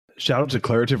Shout out to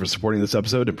Clarity for supporting this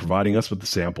episode and providing us with the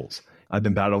samples. I've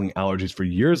been battling allergies for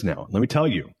years now. Let me tell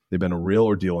you, they've been a real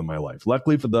ordeal in my life.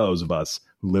 Luckily for those of us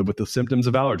who live with the symptoms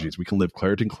of allergies, we can live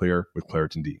Claritin Clear with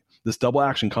Claritin D. This double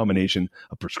action combination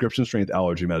of prescription strength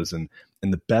allergy medicine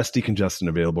and the best decongestant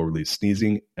available relieves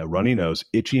sneezing, a runny nose,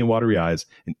 itchy and watery eyes,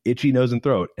 an itchy nose and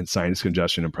throat, and sinus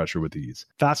congestion and pressure with ease.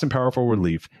 Fast and powerful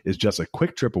relief is just a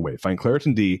quick trip away. Find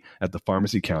Claritin D at the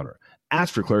pharmacy counter.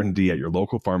 Ask for Claritin D at your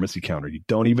local pharmacy counter. You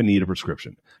don't even need a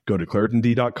prescription. Go to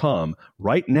ClaritinD.com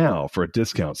right now for a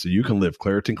discount so you can live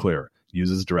Claritin Clear. Use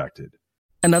as directed.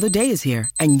 Another day is here,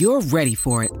 and you're ready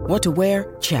for it. What to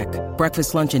wear? Check.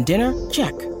 Breakfast, lunch, and dinner?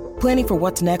 Check. Planning for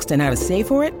what's next and how to save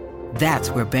for it? That's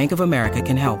where Bank of America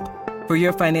can help. For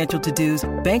your financial to-dos,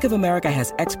 Bank of America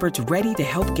has experts ready to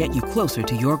help get you closer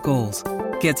to your goals.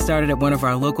 Get started at one of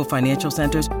our local financial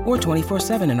centers or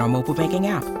 24/7 in our mobile banking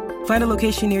app. Find a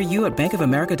location near you at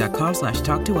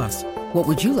bankofamerica.com/talktous. What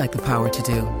would you like the power to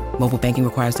do? Mobile banking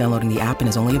requires downloading the app and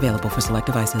is only available for select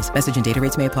devices. Message and data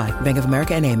rates may apply. Bank of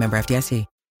America NA, member FDIC.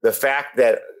 The fact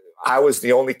that I was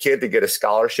the only kid to get a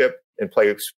scholarship and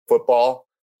play football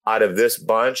out of this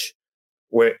bunch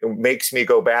makes me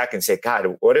go back and say,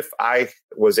 God, what if I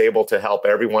was able to help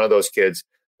every one of those kids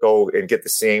go and get the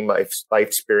same life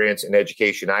experience and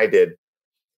education I did?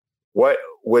 What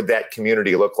would that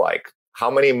community look like? How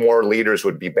many more leaders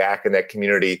would be back in that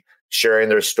community sharing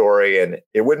their story? And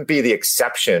it wouldn't be the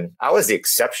exception. I was the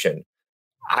exception.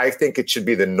 I think it should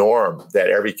be the norm that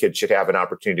every kid should have an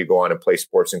opportunity to go on and play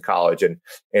sports in college. And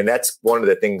that's one of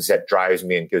the things that drives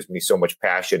me and gives me so much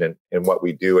passion in what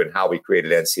we do and how we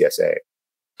created NCSA.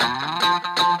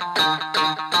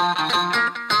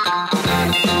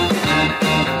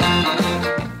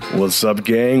 What's up,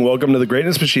 gang? Welcome to The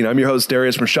Greatness Machine. I'm your host,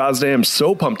 Darius Mershazde. I'm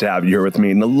so pumped to have you here with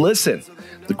me. Now listen,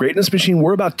 The Greatness Machine,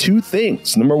 we're about two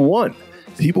things. Number one,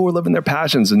 people who are living their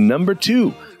passions. And number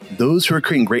two, those who are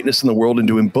creating greatness in the world and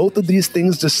doing both of these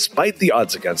things despite the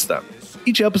odds against them.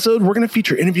 Each episode, we're going to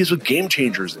feature interviews with game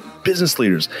changers and business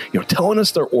leaders, telling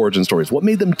us their origin stories, what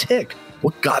made them tick,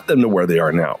 what got them to where they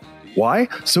are now. Why?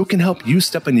 So it can help you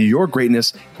step into your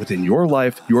greatness within your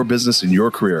life, your business, and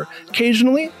your career.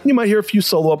 Occasionally, you might hear a few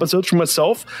solo episodes from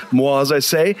myself, more as I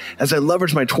say, as I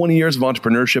leverage my 20 years of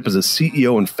entrepreneurship as a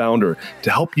CEO and founder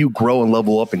to help you grow and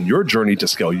level up in your journey to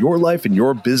scale your life and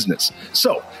your business.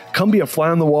 So come be a fly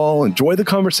on the wall, enjoy the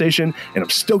conversation, and I'm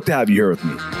stoked to have you here with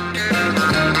me.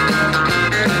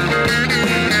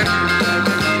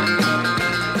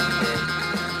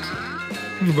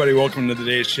 Everybody, welcome to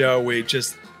today's show.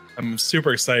 I'm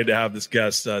super excited to have this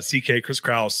guest, CK, Chris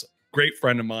Krause, great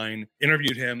friend of mine.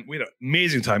 Interviewed him. We had an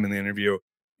amazing time in the interview.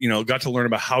 Got to learn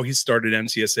about how he started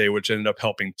NCSA, which ended up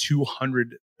helping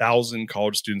 200,000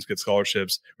 college students get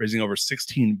scholarships, raising over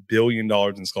 $16 billion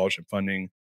in scholarship funding.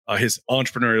 His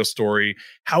entrepreneurial story,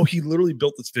 how he literally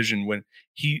built this vision when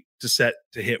he set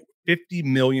to hit 50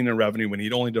 million in revenue when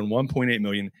he'd only done 1.8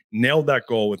 million, nailed that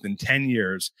goal within 10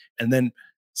 years, and then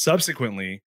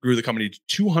subsequently grew the company to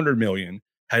 200 million.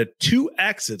 Had 2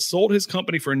 exits, sold his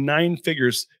company for 9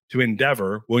 figures to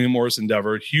Endeavor, William Morris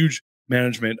Endeavor, huge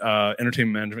entertainment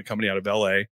management company out of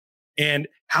LA, and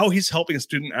how he's helping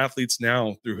student athletes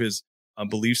now through his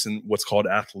beliefs in what's called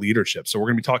athleadership. So we're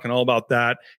going to be talking all about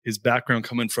that, his background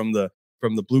coming from the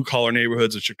blue collar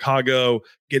neighborhoods of Chicago,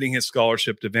 getting his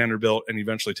scholarship to Vanderbilt, and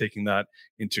eventually taking that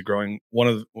into growing one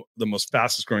of the most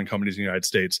fastest growing companies in the United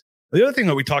States. The other thing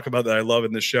that we talk about that I love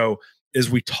in this show is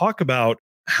we talk about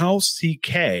how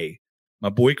CK, my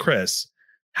boy Chris,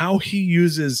 how he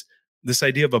uses this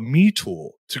idea of a me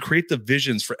tool to create the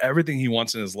visions for everything he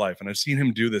wants in his life. And I've seen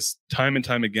him do this time and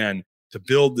time again to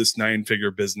build this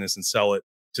 9-figure business and sell it,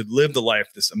 to live the life,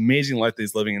 this amazing life that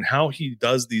he's living, and how he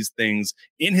does these things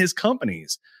in his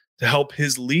companies to help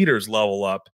his leaders level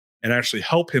up and actually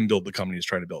help him build the company he's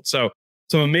trying to build. So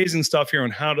some amazing stuff here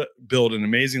on how to build an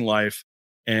amazing life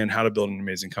and how to build an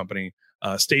amazing company.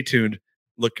 Stay tuned.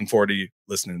 Looking forward to you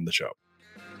listening to the show.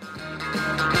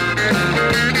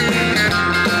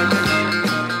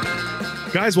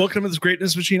 Guys, welcome to this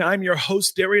Greatness Machine. I'm your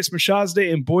host, Darius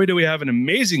Mershazde, and boy, do we have an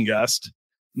amazing guest.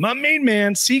 My main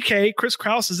man, CK, Chris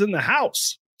Krause, is in the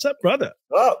house. What's up, brother?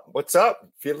 Oh, what's up?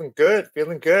 Feeling good.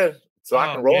 It's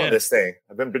rock and roll in this thing.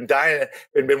 I've been dying,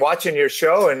 been watching your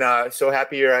show, and so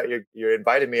happy you're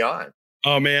invited me on.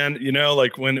 Oh man,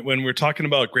 like when we're talking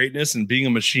about greatness and being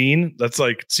a machine, that's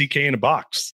like CK in a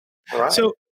box. All right.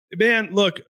 So, man,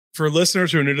 look, for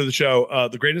listeners who are new to the show,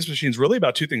 the Greatness Machine is really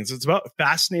about 2 things. It's about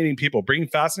fascinating people, bringing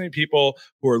fascinating people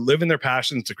who are living their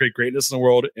passions to create greatness in the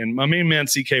world. And my main man,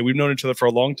 CK, we've known each other for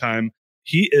a long time.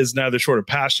 He is neither short of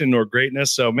passion nor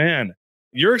greatness. So, man,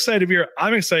 you're excited to be here.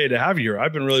 I'm excited to have you here.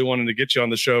 I've been really wanting to get you on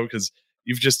the show because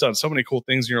you've just done so many cool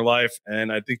things in your life.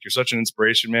 And I think you're such an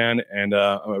inspiration, man. And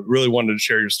I really wanted to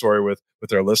share your story with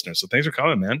our listeners. So thanks for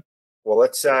coming, man. Well,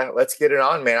 let's get it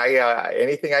on, man.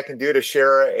 Anything I can do to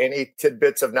share any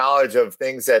tidbits of knowledge of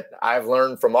things that I've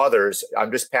learned from others,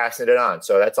 I'm just passing it on.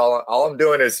 So that's all I'm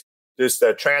doing is just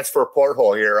a transfer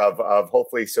porthole here of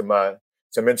hopefully some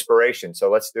inspiration.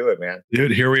 So let's do it, man.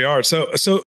 Dude, here we are. So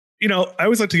I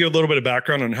always like to give a little bit of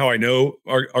background on how I know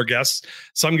our guests.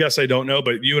 Some guests I don't know,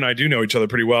 but you and I do know each other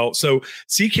pretty well. So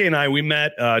CK and I, we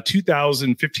met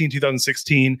 2015,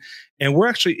 2016, and we're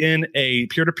actually in a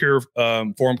peer-to-peer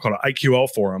forum called an IQL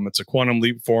forum. It's a quantum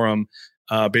leap forum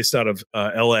based out of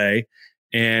LA.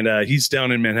 And he's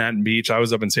down in Manhattan Beach. I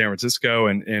was up in San Francisco,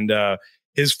 and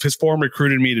his forum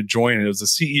recruited me to join. And it was a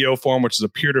CEO forum, which is a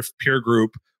peer-to-peer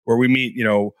group where we meet,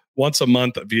 once a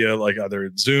month via like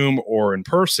either Zoom or in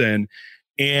person.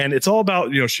 And it's all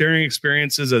about, sharing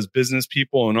experiences as business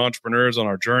people and entrepreneurs on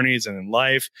our journeys and in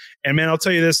life. And man, I'll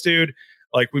tell you this, dude,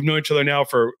 like we've known each other now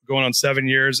for going on 7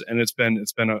 years, and it's been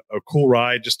a cool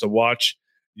ride just to watch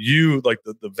you, like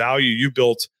the value you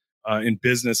built in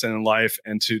business and in life,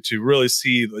 and to really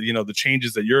see, the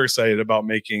changes that you're excited about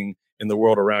making in the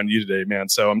world around you today, man.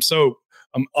 So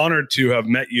I'm honored to have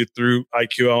met you through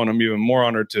IQL, and I'm even more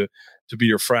honored to be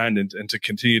your friend and to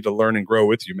continue to learn and grow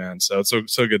with you, man. So it's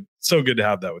so good to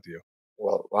have that with you.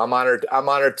 Well, I'm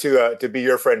honored to be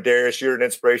your friend, Darius. You're an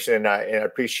inspiration, and I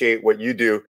appreciate what you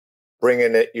do,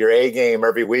 bringing your A game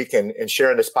every week and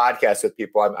sharing this podcast with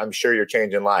people. I'm sure you're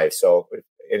changing lives. So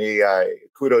any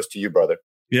kudos to you, brother.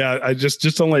 Yeah, I just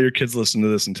don't let your kids listen to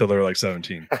this until they're like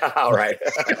 17. All right.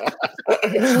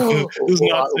 We'll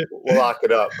lock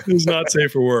it up. It's not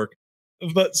safe for work.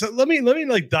 But so let me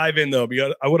like dive in though,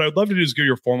 because what I'd love to do is give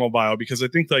your formal bio, because I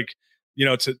think like,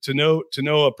 to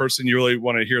know a person, you really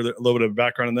want to hear a little bit of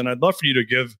background. And then I'd love for you to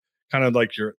give kind of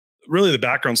like the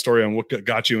background story on what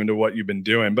got you into what you've been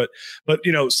doing. But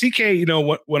CK,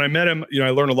 when I met him, I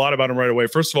learned a lot about him right away.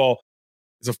 First of all,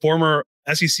 he's a former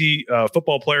SEC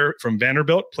football player from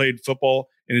Vanderbilt, played football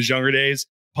in his younger days.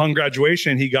 Upon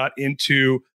graduation, he got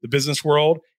into the business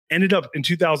world, ended up in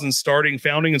 2000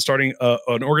 founding and starting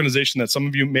an organization that some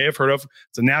of you may have heard of.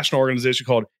 It's a national organization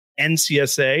called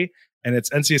NCSA, and it's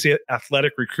NCSA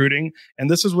Athletic Recruiting. And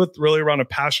this is with really around a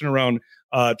passion around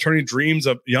turning dreams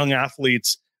of young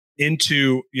athletes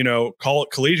into,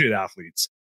 collegiate athletes.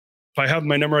 If I have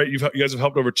my number right, you guys have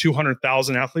helped over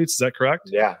 200,000 athletes. Is that correct?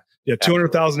 Yeah. Yeah,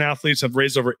 200,000 athletes, have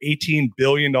raised over $18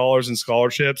 billion in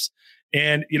scholarships.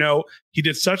 And, he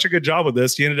did such a good job with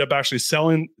this. He ended up actually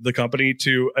selling the company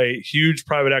to a huge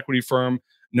private equity firm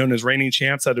known as Reigning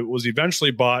Champs, that it was eventually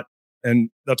bought.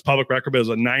 And that's public record, but it was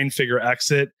a 9-figure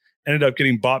exit, ended up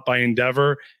getting bought by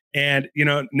Endeavor. And,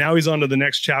 now he's on to the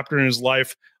next chapter in his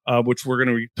life, which we're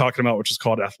going to be talking about, which is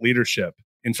called Athleadership.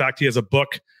 In fact, he has a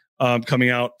book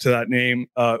coming out to that name,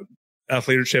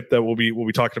 Athleadership, that we'll be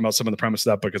talking about some of the premise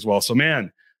of that book as well. So,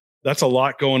 man, that's a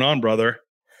lot going on, brother.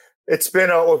 It's been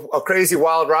a crazy,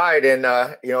 wild ride. And,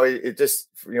 it just,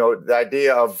 the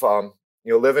idea of,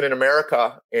 living in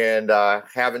America and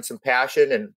having some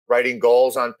passion and writing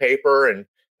goals on paper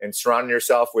and surrounding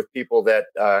yourself with people that,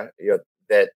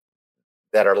 that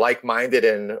are like-minded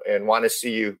and want to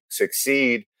see you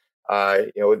succeed.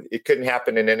 It couldn't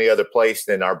happen in any other place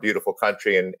than our beautiful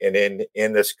country and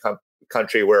in this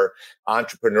country where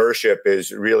entrepreneurship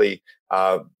is really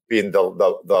being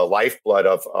the lifeblood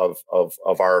of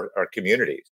our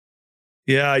communities.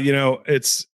 Yeah,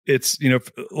 it's a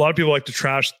lot of people like to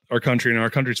trash our country, and our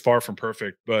country's far from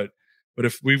perfect. But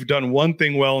if we've done one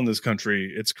thing well in this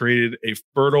country, it's created a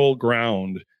fertile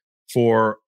ground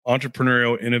for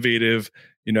entrepreneurial, innovative,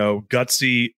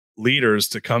 gutsy leaders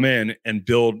to come in and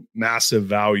build massive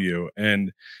value.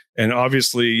 And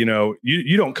obviously,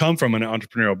 you don't come from an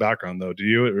entrepreneurial background, though, do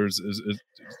you? Or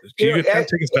can you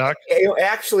take us back?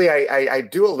 Actually, I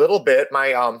do a little bit.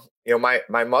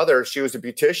 My mother, she was a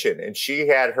beautician, and she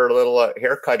had her little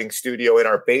hair cutting studio in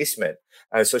our basement.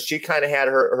 So she kind of had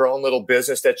her own little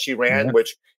business that she ran, mm-hmm.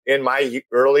 which in my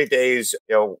early days,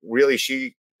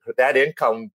 really that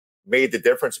income made the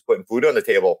difference of putting food on the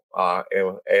table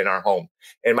in our home.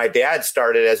 And my dad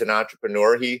started as an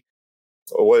entrepreneur. He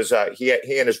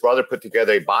and his brother put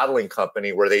together a bottling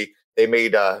company where they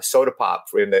made soda pop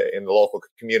in the local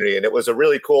community, and it was a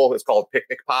really cool. It's called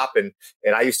Picnic Pop, and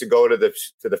I used to go to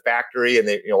the factory and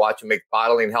they watch them make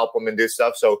bottling, help them and do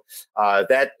stuff. So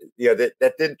that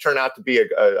didn't turn out to be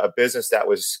a business that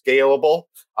was scalable.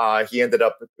 They ended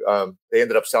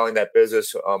up selling that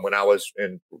business when I was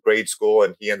in grade school,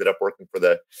 and he ended up working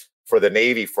for the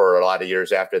Navy for a lot of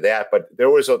years after that. But there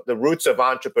was the roots of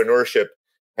entrepreneurship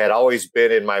had always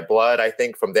been in my blood. I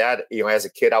think from that, as a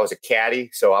kid, I was a caddy.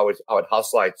 So I would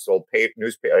hustle. I sold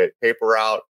paper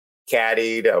out,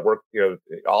 caddied, worked,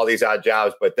 all these odd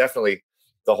jobs, but definitely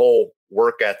the whole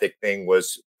work ethic thing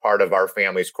was part of our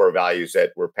family's core values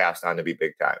that were passed on to be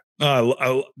big time.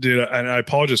 Dude, and I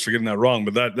apologize for getting that wrong,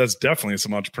 but that's definitely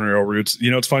some entrepreneurial roots.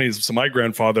 It's funny. So my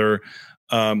grandfather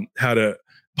had a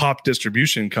pop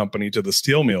distribution company to the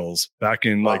steel mills back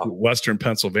in like Western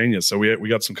Pennsylvania. So we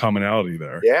got some commonality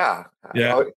there. Yeah.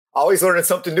 Always learning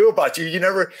something new about you. You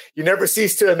never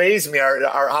cease to amaze me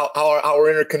how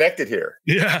we're interconnected here.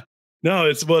 Yeah. No,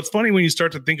 it's funny when you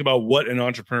start to think about what an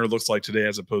entrepreneur looks like today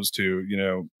as opposed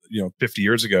to, 50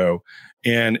 years ago,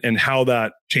 and how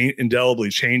that indelibly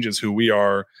changes who we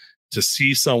are to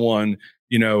see someone,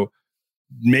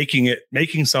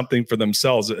 making something for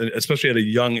themselves, especially at a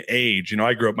young age.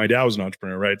 I grew up, my dad was an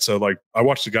entrepreneur, right? So like I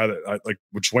watched a guy that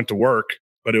which went to work,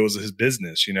 but it was his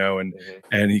business, and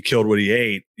he killed what he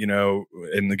ate,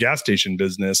 in the gas station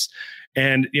business.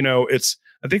 And,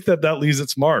 I think that leaves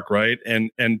its mark, right?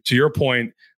 And to your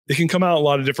point, it can come out a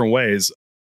lot of different ways.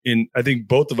 I think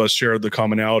both of us share the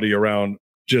commonality around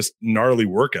just gnarly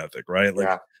work ethic, right?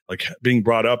 Like being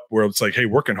brought up where it's like, hey,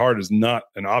 working hard is not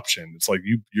an option. It's like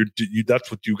you that's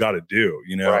what you got to do,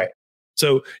 Right.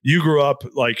 So you grew up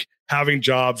like having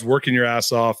jobs, working your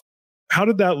ass off. How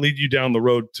did that lead you down the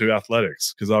road to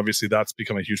athletics? Because obviously that's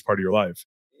become a huge part of your life.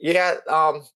 Yeah.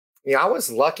 I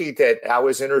was lucky that I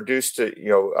was introduced to,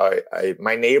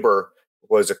 my neighbor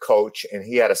was a coach, and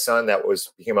he had a son that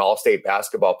became an all-state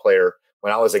basketball player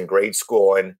when I was in grade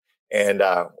school. And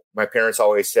my parents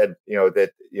always said, that,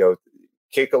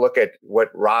 take a look at what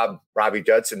Robbie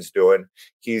Judson's doing.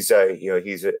 He's going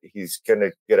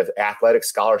to get an athletic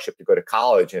scholarship to go to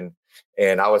college. And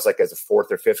I was like, as a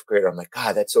fourth or fifth grader, I'm like,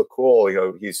 God, that's so cool.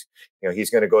 He's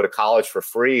going to go to college for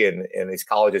free, and these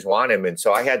colleges want him. And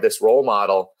so I had this role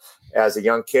model as a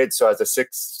young kid. So as a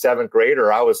sixth, seventh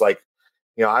grader, I was like,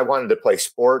 I wanted to play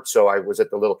sports. So I was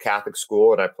at the little Catholic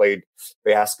school, and I played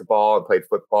basketball and played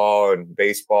football and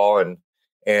baseball.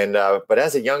 But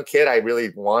as a young kid, I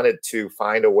really wanted to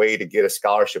find a way to get a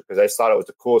scholarship because I just thought it was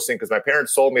the coolest thing, because my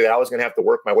parents told me that I was going to have to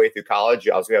work my way through college.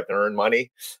 I was going to have to earn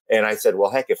money. And I said,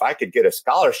 well, heck, if I could get a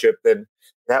scholarship, then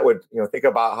that would, think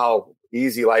about how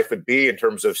easy life would be in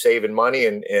terms of saving money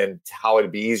and how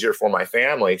it'd be easier for my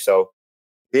family. So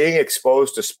being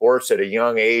exposed to sports at a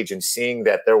young age and seeing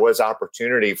that there was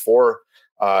opportunity for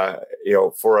a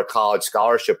college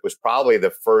scholarship was probably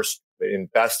the first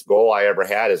and best goal I ever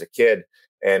had as a kid.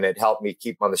 And it helped me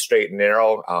keep on the straight and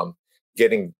narrow,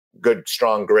 getting good,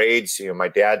 strong grades. My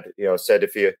dad, said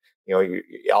if you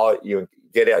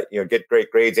get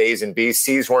great grades, A's and B's,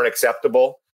 C's weren't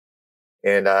acceptable.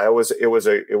 And it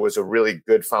was a really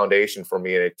good foundation for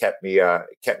me, and it kept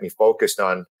me focused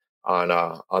on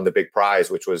the big prize,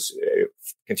 which was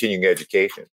continuing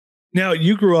education. Now,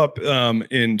 you grew up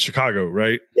in Chicago,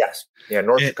 right? Yes. Yeah,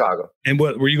 North Chicago. And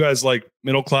what were you guys like?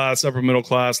 Middle class, upper middle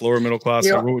class, lower middle class?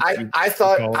 I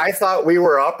thought we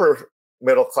were upper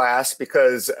middle class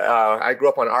because I grew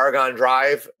up on Argonne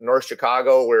Drive, North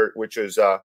Chicago, which is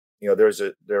there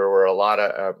were a lot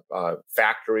of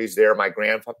factories there. My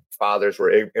grandfathers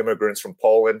were immigrants from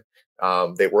Poland.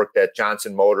 They worked at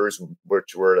Johnson Motors,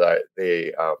 which were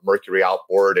the Mercury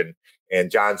outboard, and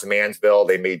Johns Mansville.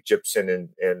 They made gypsum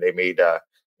and they made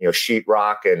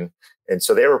sheetrock, and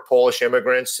so they were Polish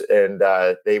immigrants, and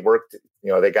they worked.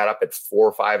 They got up at 4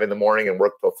 or 5 in the morning and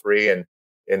worked till 3 and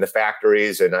in the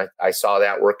factories, and I saw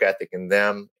that work ethic in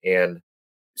them. And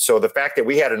so the fact that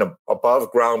we had an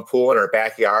above ground pool in our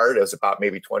backyard, it was about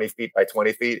maybe 20 feet by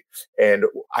 20 feet. And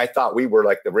I thought we were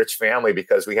like the rich family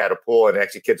because we had a pool, and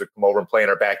actually kids would come over and play in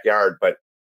our backyard. But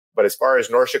as far as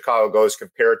North Chicago goes,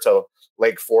 compared to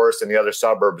Lake Forest and the other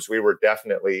suburbs, we were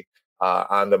definitely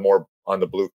on the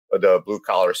blue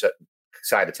collar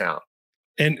side of town.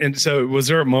 And so was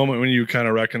there a moment when you kind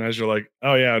of recognized, you're like,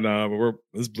 oh yeah, no, we're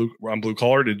on blue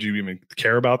collar? Did you even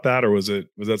care about that? Or was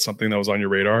that something that was on your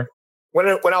radar? When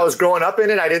I was growing up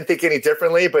in it, I didn't think any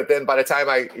differently. But then by the time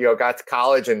I got to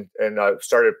college and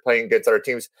started playing against other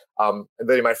teams, and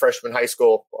then my freshman high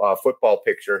school football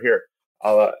picture here,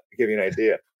 I'll give you an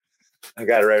idea. I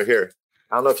got it right here.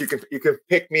 I don't know if you can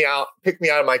pick me out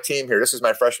of my team here. This is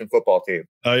my freshman football team.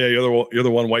 Oh yeah, you're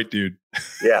the one white dude.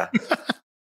 Yeah.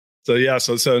 So yeah,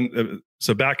 so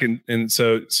back in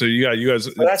so you guys.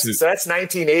 So that's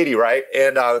 1980, right?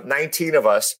 And 19 of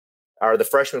us are the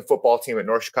freshman football team at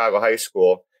North Chicago High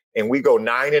School, and we go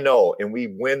 9-0, and we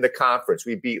win the conference.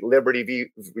 We beat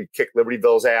Liberty. We kick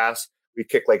Libertyville's ass. We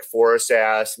kick Lake Forest's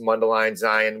ass, Mundelein,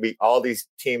 Zion. All these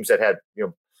teams that had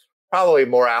probably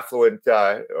more affluent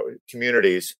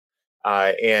communities.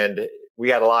 And we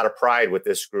had a lot of pride with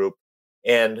this group.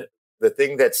 And the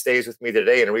thing that stays with me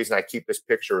today, and the reason I keep this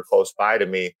picture close by to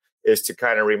me, is to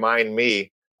kind of remind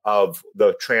me of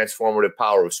the transformative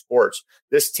power of sports.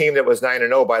 This team that was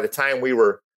 9-0, by the time we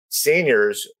were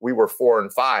seniors, we were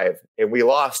 4-5, and we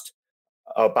lost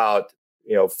about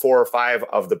 4 or 5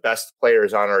 of the best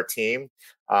players on our team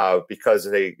because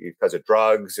of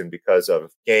drugs and because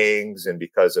of gangs and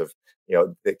because of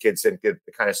the kids didn't get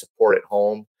the kind of support at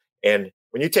home. And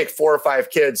when you take 4 or 5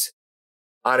 kids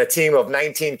on a team of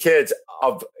 19 kids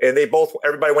and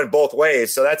everybody went both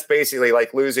ways. So that's basically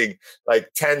like losing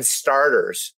like 10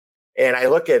 starters. And I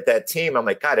look at that team, I'm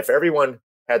like, God, if everyone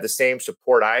had the same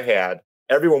support I had,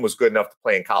 everyone was good enough to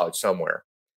play in college somewhere.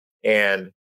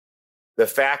 And the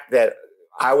fact that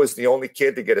I was the only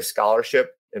kid to get a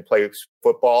scholarship and play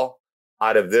football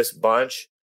out of this bunch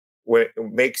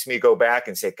makes me go back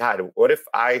and say, God, what if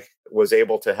I was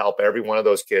able to help every one of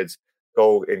those kids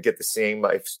go and get the same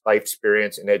life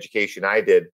experience and education I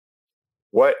did?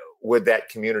 What would that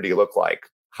community look like?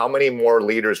 How many more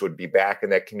leaders would be back in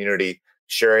that community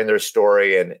sharing their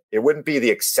story? And it wouldn't be the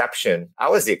exception. I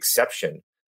was the exception.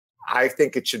 I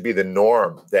think it should be the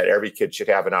norm that every kid should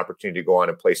have an opportunity to go on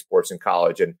and play sports in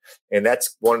college. And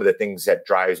that's one of the things that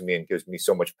drives me and gives me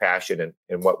so much passion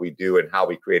in what we do and how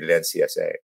we created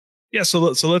NCSA. Yeah. So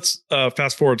let's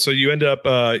fast forward. So you end up,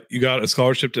 you got a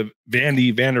scholarship to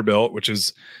Vanderbilt, which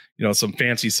is, some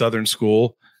fancy Southern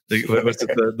school.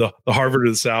 The Harvard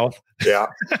of the South. Yeah.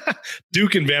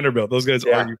 Duke and Vanderbilt. Those guys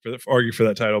argue for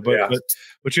that title.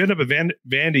 But you end up at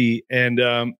Vandy and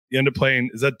you end up playing,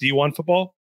 is that D1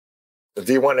 football? The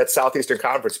D1 at Southeastern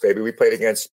Conference, baby. We played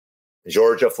against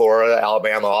Georgia, Florida,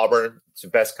 Alabama, Auburn. It's the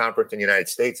best conference in the United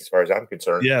States, as far as I'm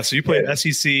concerned. Yeah. So you played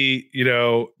SEC,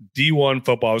 D1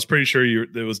 football. I was pretty sure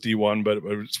it was D1, but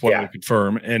I just wanted to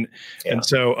confirm. And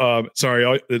so,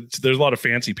 sorry, there's a lot of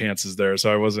fancy pantses there,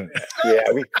 so I wasn't. Yeah,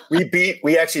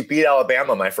 we actually beat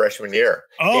Alabama my freshman year.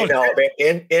 Oh, in Alabama,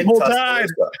 in Roll Tide.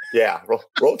 Yeah,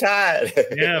 roll Tide.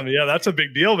 yeah, that's a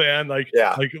big deal, man. Like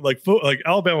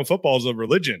Alabama football is a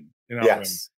religion in Alabama.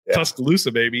 Yes.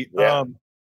 Tuscaloosa, baby. Yeah.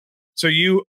 So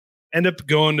you end up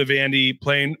going to Vandy,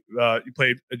 playing.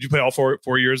 Did you play all 4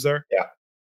 years there? Yeah.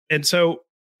 And so,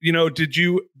 did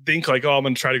you think like, oh, I'm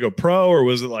going to try to go pro, or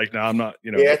was it like, no, I'm not?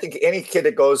 Yeah, I think any kid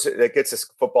that gets a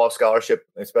football scholarship,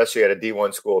 especially at a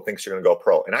D1 school, thinks you're going to go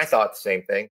pro. And I thought the same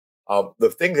thing. The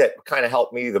thing that kind of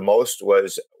helped me the most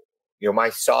was, my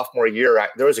sophomore year,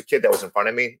 there was a kid that was in front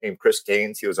of me named Chris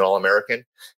Gaines. He was an All-American,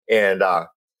 and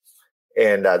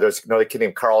there's another kid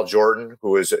named Carl Jordan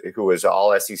who was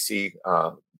all SEC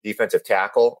defensive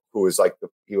tackle, who was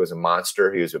he was a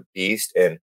monster. He was a beast,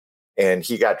 and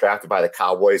he got drafted by the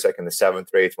Cowboys like in the 7th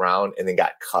or 8th round, and then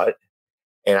got cut.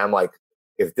 And I'm like,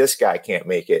 if this guy can't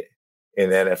make it in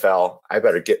the NFL, I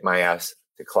better get my ass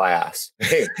to class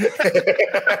because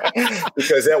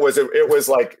it was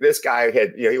like this guy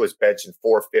had he was benching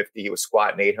 450, he was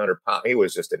squatting 800 pounds, he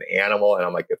was just an animal. And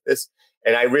I'm like,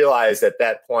 and I realized at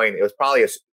that point it was probably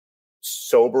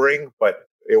sobering, but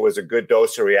it was a good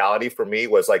dose of reality for me.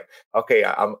 Was like, okay,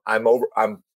 I'm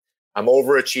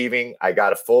overachieving. I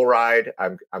got a full ride.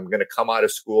 I'm going to come out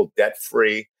of school debt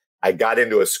free. I got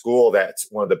into a school that's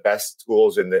one of the best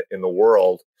schools in the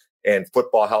world, and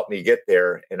football helped me get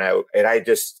there. And I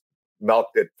just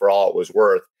milked it for all it was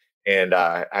worth. And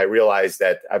I realized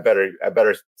that I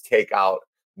better take out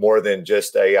more than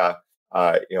just a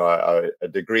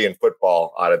degree in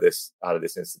football out of this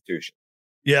institution.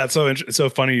 Yeah, it's so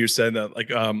funny you said that.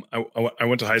 Like, I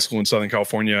went to high school in Southern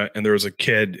California, and there was a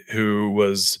kid who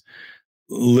was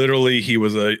literally, he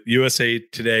was a USA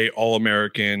Today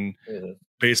All-American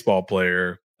baseball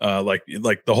player, like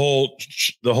the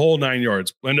whole 9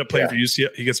 yards. Ended up playing for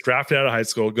UCLA. He gets drafted out of high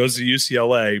school, goes to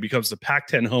UCLA, becomes the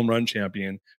Pac-10 home run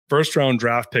champion, first round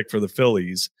draft pick for the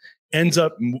Phillies, ends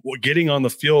up getting on the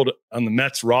field on the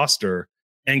Mets roster,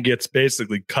 and gets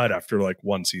basically cut after like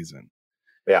one season.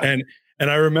 Yeah, and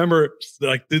I remember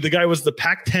like the guy was the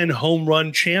Pac-10 home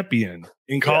run champion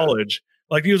in college.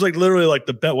 Yeah. Like he was like literally like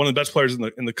one of the best players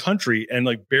in the country, and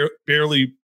like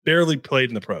barely played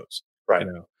in the pros. Right.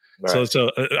 Right. So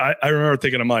I remember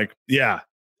thinking, I'm like, yeah,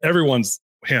 everyone's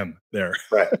him there.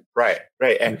 Right.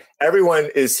 And everyone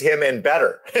is him and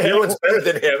better. Everyone's better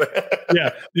than him.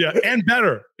 yeah, and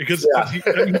better because he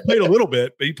played a little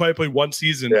bit, but he probably played one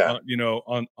season,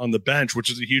 on the bench,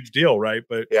 which is a huge deal, right?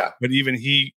 But even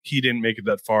he didn't make it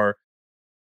that far.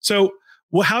 So,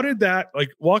 well, how did that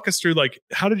walk us through? Like,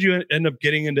 how did you end up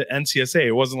getting into NCSA?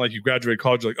 It wasn't like you graduated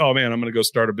college, like, oh man, I'm going to go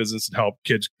start a business and help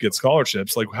kids get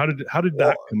scholarships. Like, how did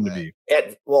that come to be?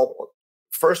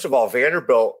 First of all,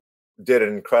 Vanderbilt did an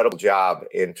incredible job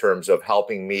in terms of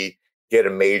helping me get a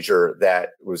major that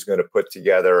was going to put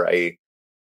together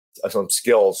some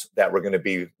skills that were going to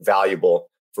be valuable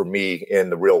for me in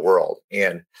the real world.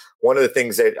 And one of the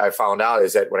things that I found out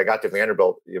is that when I got to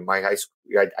Vanderbilt, in my high school,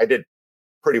 I did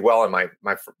pretty well in my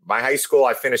high school.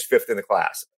 I finished fifth in the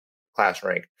class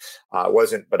rank. It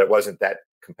wasn't that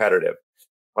competitive.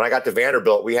 When I got to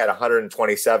Vanderbilt, we had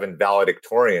 127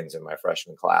 valedictorians in my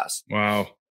freshman class. Wow.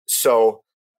 So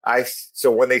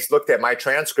when they looked at my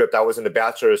transcript, I was in the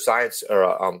Bachelor of Science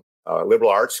or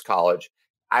liberal arts college.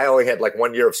 I only had like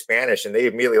 1 year of Spanish, and they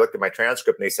immediately looked at my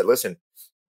transcript and they said, "Listen,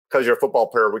 because you're a football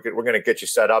player, we're going to get you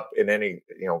set up in any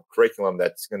curriculum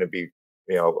that's going to be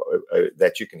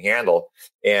that you can handle.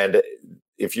 And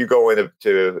if you go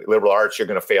into liberal arts, you're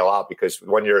going to fail out because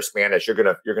 1 year of Spanish, you're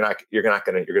going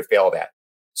to fail that."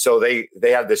 So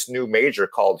they have this new major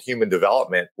called human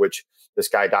development, which this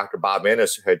guy, Dr. Bob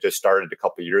Innes, had just started a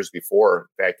couple of years before.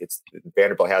 In fact,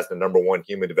 Vanderbilt has the #1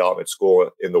 human development school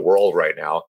in the world right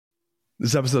now.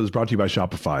 This episode is brought to you by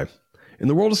Shopify. In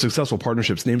the world of successful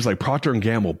partnerships, names like Procter &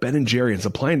 Gamble, Ben & Jerry, and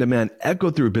Supply and Demand echo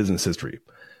through business history.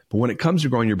 But when it comes to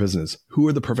growing your business, who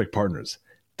are the perfect partners?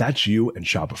 That's you and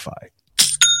Shopify.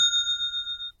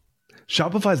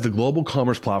 Shopify is the global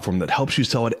commerce platform that helps you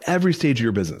sell at every stage of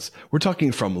your business. We're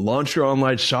talking from launch your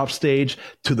online shop stage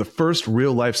to the first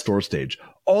real life store stage,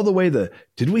 all the way to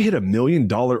did we hit $1 million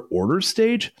order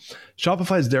stage?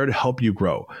 Shopify is there to help you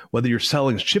grow. Whether you're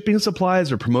selling shipping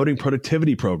supplies or promoting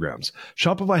productivity programs,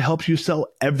 Shopify helps you sell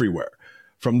everywhere.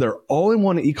 From their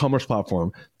all-in-one e-commerce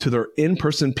platform to their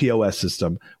in-person POS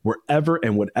system, wherever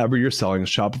and whatever you're selling,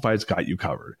 Shopify's got you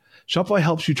covered. Shopify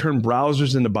helps you turn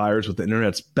browsers into buyers with the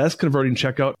internet's best converting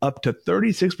checkout, up to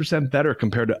 36% better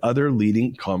compared to other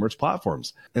leading commerce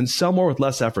platforms. And sell more with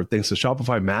less effort thanks to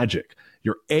Shopify Magic,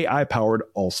 your AI-powered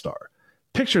all-star.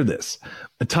 Picture this,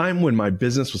 a time when my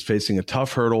business was facing a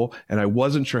tough hurdle and I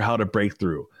wasn't sure how to break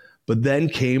through. But then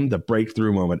came the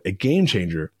breakthrough moment, a game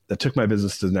changer that took my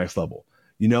business to the next level.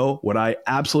 You know, what I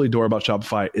absolutely adore about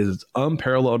Shopify is its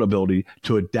unparalleled ability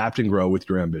to adapt and grow with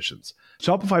your ambitions.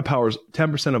 Shopify powers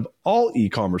 10% of all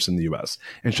e-commerce in the US,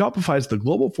 and Shopify is the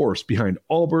global force behind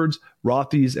Allbirds,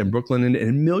 Rothy's, and Brooklinen,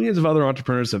 and millions of other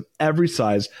entrepreneurs of every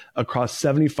size across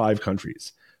 75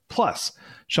 countries. Plus,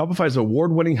 Shopify's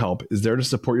award-winning help is there to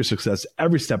support your success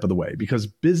every step of the way because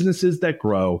businesses that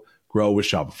grow with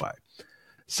Shopify.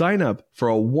 Sign up for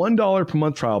a $1 per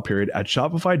month trial period at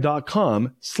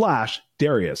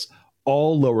shopify.com/Darius,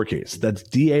 all lowercase. That's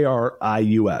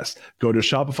DARIUS. Go to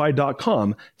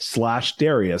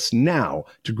shopify.com/Darius now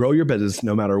to grow your business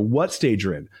no matter what stage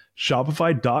you're in.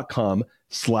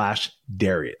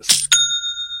 Shopify.com/Darius.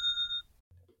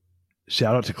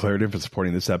 Shout out to Claritin for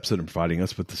supporting this episode and providing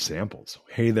us with the samples.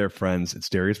 Hey there, friends. It's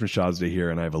Darius from Shazda here,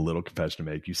 and I have a little confession to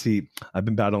make. You see, I've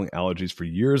been battling allergies for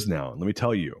years now, and let me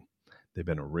tell you, they've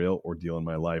been a real ordeal in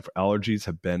my life. Allergies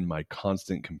have been my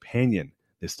constant companion.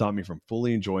 They stop me from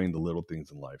fully enjoying the little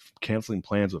things in life, canceling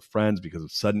plans with friends because of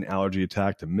sudden allergy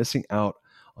attack to missing out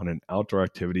on an outdoor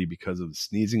activity because of the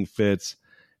sneezing fits.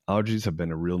 Allergies have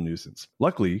been a real nuisance.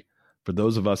 Luckily, for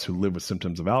those of us who live with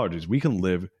symptoms of allergies, we can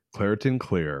live Claritin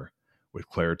Clear with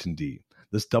Claritin D.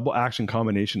 This double action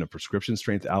combination of prescription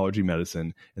strength allergy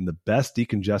medicine and the best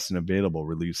decongestant available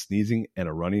relieves sneezing and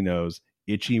a runny nose,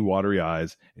 itchy, watery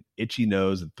eyes, an itchy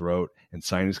nose and throat, and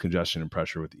sinus congestion and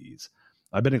pressure with ease.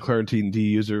 I've been a Claritin D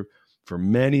user for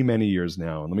many, many years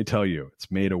now, and let me tell you,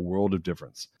 it's made a world of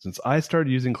difference. Since I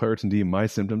started using Claritin D, my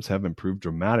symptoms have improved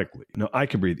dramatically. Now I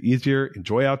can breathe easier,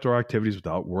 enjoy outdoor activities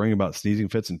without worrying about sneezing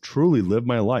fits, and truly live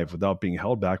my life without being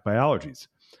held back by allergies.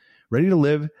 Ready to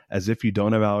live as if you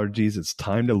don't have allergies? It's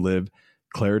time to live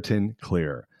Claritin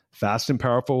Clear. Fast and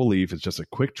powerful relief is just a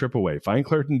quick trip away. Find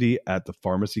Claritin D at the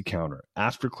pharmacy counter.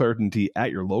 Ask for Claritin D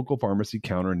at your local pharmacy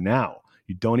counter now.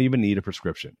 You don't even need a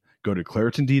prescription. Go to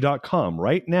ClaritinD.com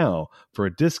right now for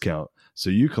a discount so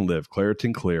you can live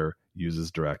Claritin Clear. Use as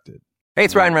directed. Hey,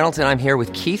 it's Ryan Reynolds, and I'm here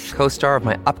with Keith, co-star of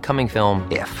my upcoming film,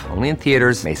 If, only in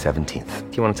theaters May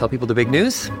 17th. Do you want to tell people the big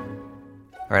news?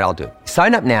 All right, I'll do it.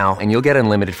 Sign up now and you'll get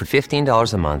unlimited for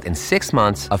 $15 a month and 6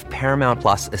 months of Paramount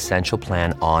Plus Essential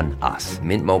Plan on us.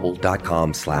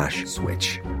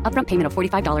 MintMobile.com/switch. Upfront payment of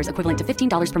 $45 equivalent to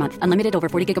 $15 per month. Unlimited over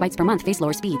 40 gigabytes per month. Face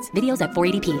lower speeds. Videos at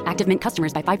 480p. Active Mint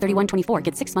customers by 531.24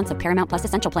 get 6 months of Paramount Plus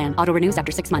Essential Plan. Auto renews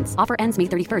after 6 months. Offer ends May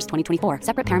 31st, 2024.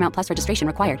 Separate Paramount Plus registration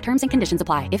required. Terms and conditions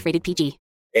apply if rated PG.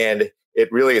 And it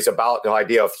really is about the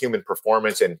idea of human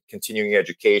performance and continuing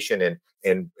education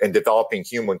and developing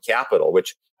human capital,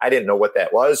 which I didn't know what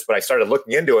that was, but I started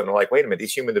looking into it and I'm like, wait a minute,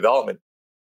 these human development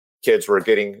kids were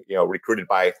getting, recruited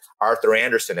by Arthur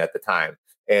Andersen at the time.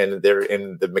 And they're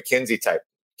in the McKinsey type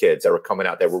kids that were coming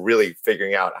out that were really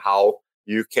figuring out how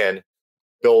you can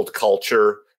build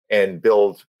culture and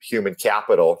build human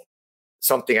capital.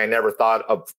 Something I never thought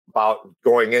about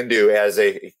going into as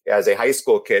a high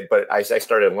school kid, but I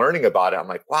started learning about it. I'm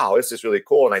like, wow, this is really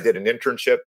cool. And I did an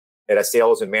internship at a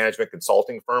sales and management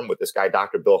consulting firm with this guy,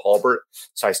 Dr. Bill Halbert.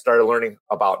 So I started learning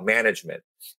about management.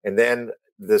 And then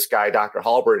this guy, Dr.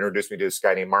 Halbert, introduced me to this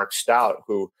guy named Mark Stout,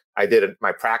 who I did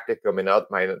my practicum and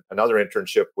another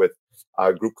internship with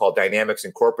a group called Dynamics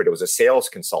Incorporated. It was a sales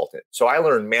consultant. So I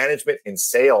learned management and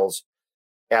sales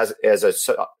as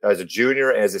a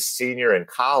junior, as a senior in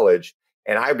college.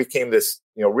 And I became this,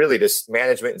 really this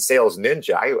management and sales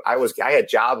ninja. I had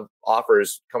job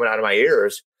offers coming out of my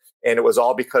ears, and it was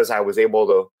all because I was able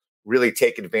to really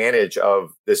take advantage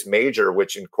of this major,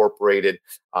 which incorporated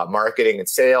marketing and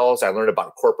sales. I learned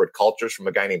about corporate cultures from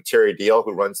a guy named Terry Deal,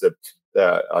 who runs the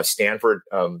Stanford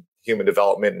Human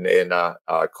Development and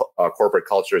Corporate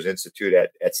Cultures Institute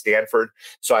at Stanford.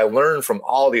 So I learned from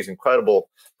all these incredible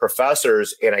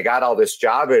professors, and I got all this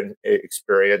job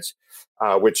experience,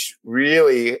 which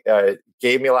really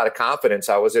gave me a lot of confidence.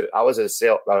 I was a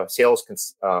sales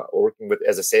working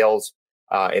as a sales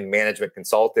and management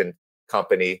consultant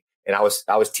company, and I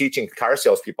was teaching car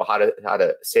salespeople how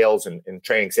to sales and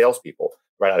training salespeople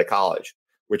right out of college,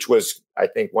 which was, I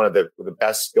think, one of the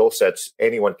best skill sets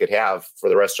anyone could have for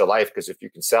the rest of their life. Because if you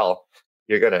can sell,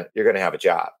 you're gonna have a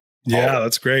job. Yeah,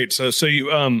 that's great. So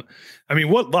you, I mean,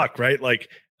 what luck, right? Like,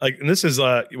 and this is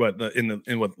late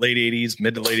 80s,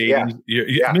 mid to late 80s,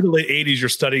 mid to late 80s. You're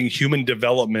studying human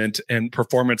development and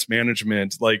performance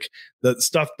management, like the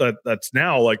stuff that's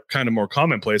now like kind of more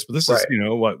commonplace. But this is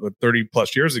 30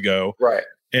 plus years ago, right?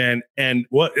 And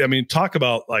what I mean, talk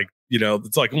about like,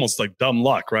 it's like almost like dumb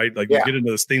luck, right? Like you get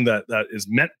into this thing that is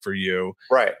meant for you,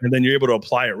 right? And then you're able to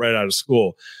apply it right out of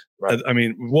school. Right. I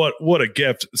mean, what a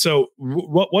gift. So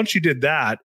once you did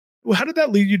that, how did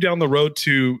that lead you down the road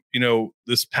to,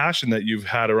 this passion that you've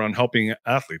had around helping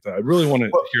athletes? I really want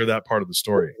to hear that part of the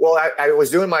story. Well, I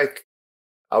was doing my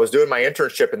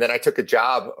internship, and then I took a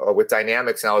job with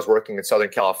Dynamics, and I was working in Southern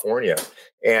California,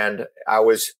 and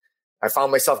I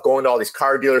found myself going to all these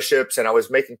car dealerships, and I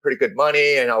was making pretty good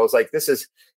money. And I was like, this is,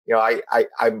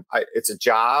 it's a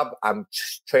job. I'm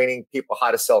training people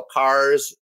how to sell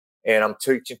cars, and I'm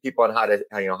teaching people on how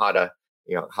to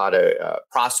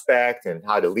prospect and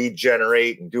how to lead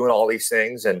generate and doing all these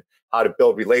things, and how to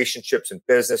build relationships in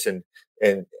business and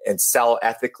sell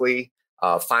ethically,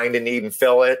 find a need and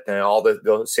fill it, and all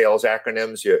those sales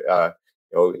acronyms.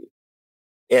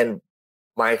 And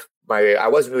I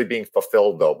wasn't really being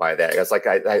fulfilled though by that. It's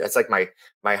like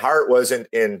my heart wasn't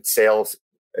in sales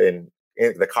in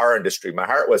the car industry. My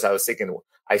heart was, I was thinking,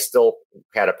 I still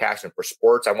had a passion for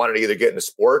sports. I wanted to either get into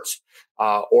sports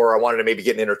or I wanted to maybe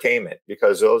get in entertainment,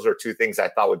 because those are two things I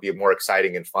thought would be more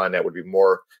exciting and fun. That would be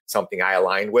more something I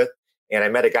aligned with. And I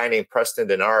met a guy named Preston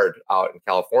Denard out in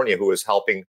California who was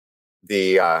helping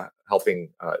high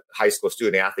school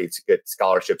student athletes get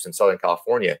scholarships in Southern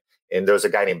California. And there was a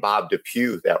guy named Bob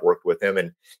Depew that worked with him,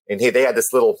 and they had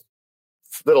this little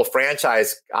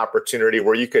franchise opportunity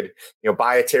where you could,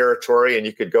 buy a territory, and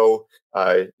you could go,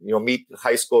 meet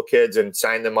high school kids and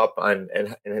sign them up and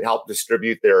help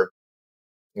distribute their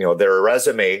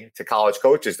resume to college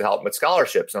coaches to help them with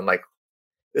scholarships. And I'm like,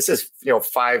 this is,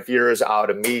 5 years out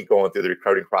of me going through the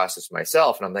recruiting process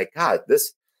myself. And I'm like, God,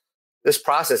 this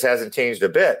process hasn't changed a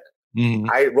bit. Mm-hmm.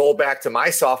 I roll back to my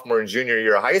sophomore and junior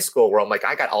year of high school, where I'm like,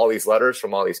 I got all these letters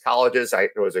from all these colleges. There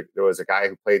was a guy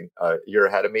who played a year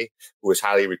ahead of me who was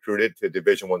highly recruited to a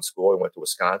Division I school and went to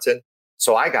Wisconsin.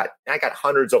 So I got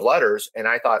hundreds of letters, and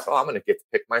I thought, I'm going to get to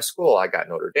pick my school. I got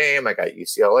Notre Dame, I got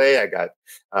UCLA, I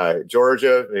got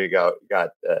Georgia, you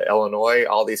got Illinois.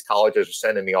 All these colleges are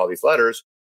sending me all these letters,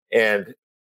 and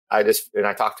I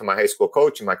talked to my high school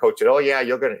coach, and my coach said, "Oh yeah,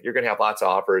 you're gonna have lots of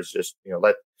offers. Just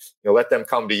let them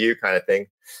come to you," kind of thing.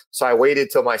 So I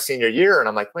waited till my senior year, and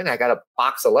I'm like, "Man, I got a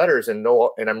box of letters, and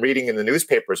I'm reading in the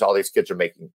newspapers all these kids are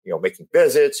making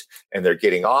visits, and they're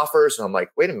getting offers." And I'm like,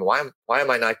 "Wait a minute, why am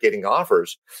I not getting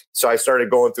offers?" So I started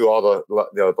going through all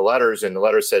the letters, and the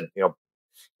letter said,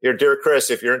 "Dear Chris,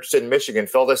 if you're interested in Michigan,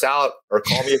 fill this out or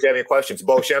call me if you have any questions.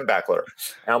 Bo Schembechler."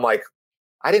 And I'm like,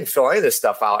 I didn't fill any of this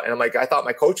stuff out. And I'm like, I thought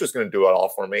my coach was going to do it all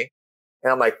for me.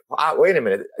 And I'm like, wait a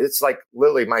minute. It's like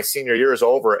literally my senior year is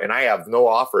over and I have no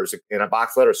offers in a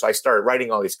box letter. So I started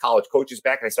writing all these college coaches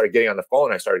back, and I started getting on the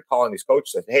phone. I started calling these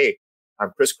coaches and said, "Hey,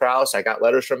 I'm Chris Krause. I got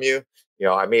letters from you.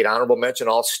 I made honorable mention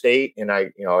all state, and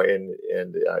I'm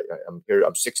here.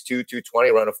 I'm 6'2", 220,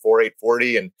 run a 4.8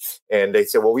 40." And they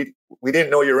said, "Well, we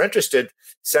didn't know you were interested.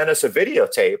 Send us a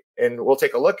videotape and we'll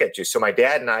take a look at you." So my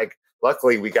dad and I,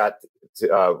 luckily, we got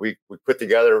we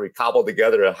cobbled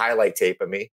together a highlight tape of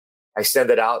me. I send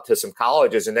it out to some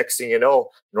colleges, and next thing you know,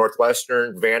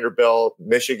 Northwestern, Vanderbilt,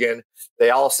 Michigan, they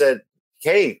all said,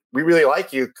 "Hey, we really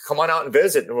like you. Come on out and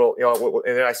visit." And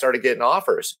and then I started getting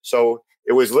offers. So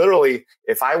it was literally,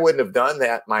 if I wouldn't have done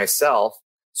that myself,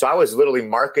 so I was literally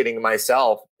marketing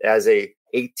myself as a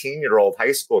 18-year-old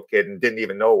high school kid and didn't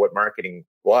even know what marketing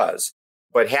was.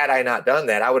 But had I not done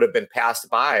that, I would have been passed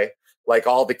by like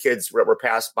all the kids that were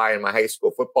passed by in my high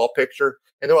school football picture.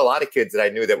 And there were a lot of kids that I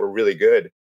knew that were really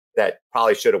good that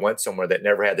probably should have went somewhere that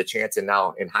never had the chance. And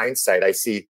now in hindsight, I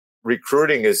see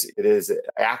recruiting is an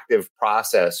active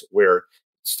process where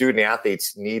student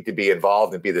athletes need to be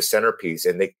involved and be the centerpiece.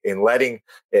 And letting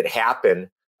it happen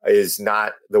is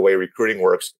not the way recruiting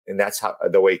works. And that's how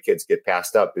the way kids get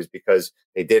passed up, is because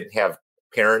they didn't have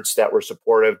parents that were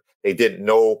supportive. They didn't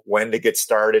know when to get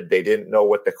started. They didn't know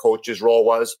what the coach's role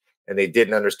was, and they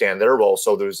didn't understand their role.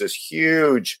 So there's this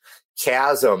huge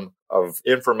chasm of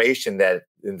information that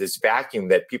in this vacuum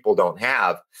that people don't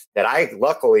have, that I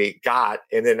luckily got.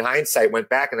 And in hindsight went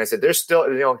back and I said, there's still,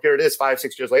 here it is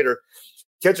 5-6 years later,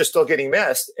 kids are still getting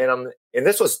missed. And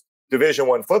this was Division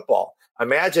I football.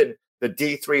 Imagine the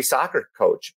D3 soccer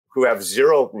coach who have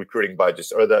zero recruiting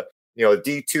budgets, or the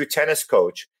D2 tennis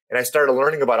coach. And I started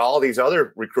learning about all these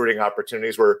other recruiting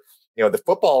opportunities where, the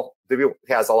football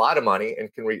has a lot of money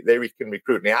and can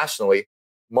recruit nationally.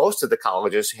 Most of the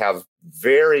colleges have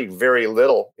very, very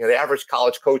little. The average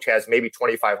college coach has maybe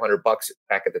 $2,500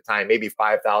 back at the time, maybe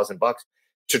 $5,000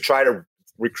 to try to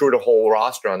recruit a whole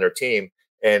roster on their team.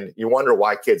 And you wonder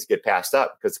why kids get passed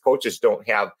up, because coaches don't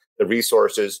have the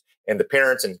resources, and the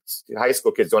parents and high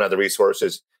school kids don't have the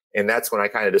resources. And that's when I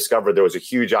kind of discovered there was a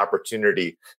huge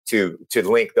opportunity to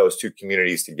link those two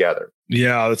communities together.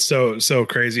 Yeah, that's so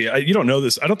crazy. You don't know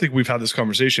this. I don't think we've had this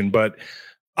conversation, but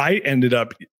I ended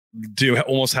up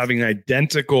almost having an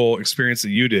identical experience that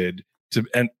you did,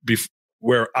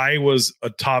 where I was a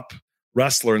top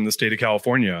wrestler in the state of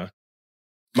California.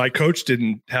 My coach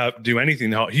didn't do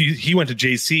anything. He went to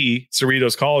JC,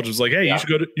 Cerritos College. Was like, hey, you should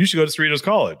go to Cerritos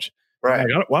College. Right.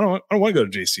 Like, I don't want to go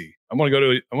to JC. I want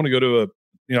to go to a,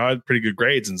 I had pretty good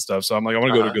grades and stuff. So I'm like, I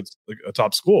want to go to a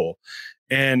top school.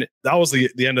 And that was the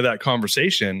end of that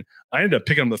conversation. I ended up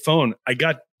picking up the phone. I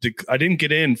didn't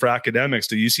get in for academics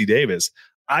to UC Davis.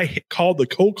 I called the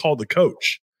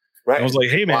coach. Right. I was like,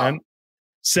 hey man,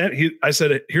 I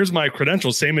said, here's my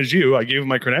credentials, same as you. I gave him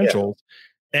my credentials.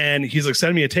 Yeah. And he's like,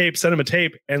 send him a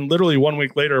tape. And literally 1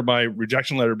 week later, my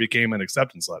rejection letter became an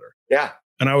acceptance letter. Yeah.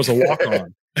 And I was a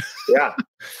walk-on. Yeah.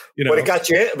 But it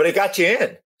got you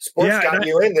in. Sports got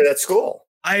you into that school.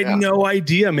 I had no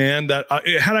idea, man, that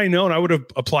had I known, I would have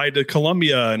applied to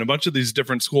Columbia and a bunch of these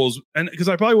different schools. And because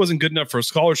I probably wasn't good enough for a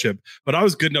scholarship, but I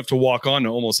was good enough to walk on to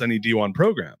almost any D1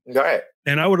 program. Right.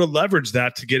 And I would have leveraged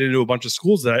that to get into a bunch of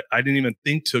schools that I didn't even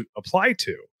think to apply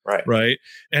to. Right. Right.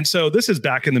 And so this is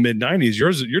back in the mid 90s.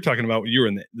 You're talking about you're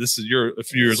a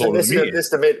few years older than me. This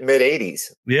is the mid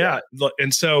 80s. Yeah.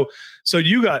 And so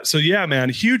man,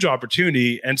 huge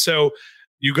opportunity. And so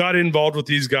you got involved with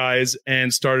these guys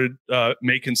and started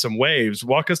making some waves.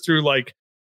 Walk us through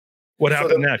what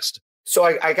happened next. So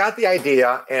I got the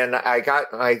idea, and I got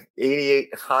my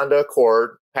 88 Honda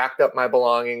Accord, packed up my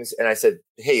belongings, and I said,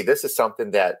 hey, this is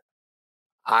something that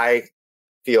I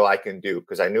feel I can do,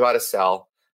 because I knew how to sell.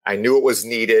 I knew it was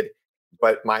needed,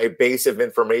 but my base of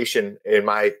information in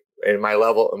my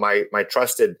level, my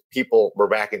trusted people were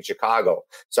back in Chicago.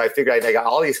 So I figured I got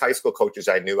all these high school coaches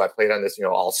I knew. I played on this,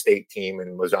 all-state team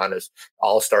and was on this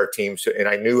all-star team. So, and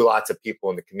I knew lots of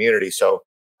people in the community. So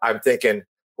I'm thinking,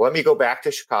 let me go back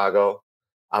to Chicago.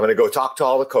 I'm going to go talk to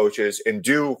all the coaches and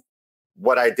do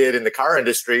what I did in the car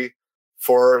industry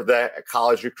for the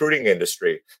college recruiting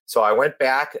industry. So I went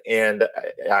back and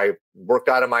I worked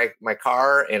out of my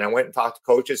car, and I went and talked to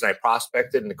coaches, and I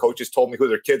prospected, and the coaches told me who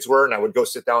their kids were. And I would go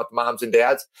sit down with the moms and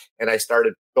dads, and I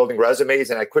started building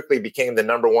resumes, and I quickly became the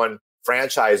number one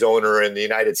franchise owner in the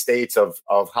United States of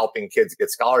helping kids get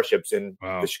scholarships in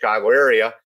the Chicago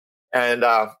area. And,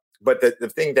 but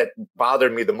the thing that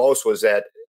bothered me the most was that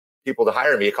people to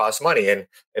hire me, it costs money, and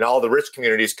all the rich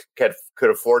communities could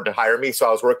afford to hire me. So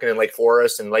I was working in Lake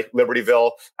Forest and Lake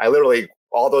Libertyville.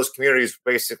 All those communities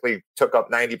basically took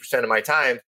up 90% of my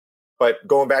time. But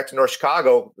going back to North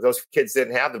Chicago, those kids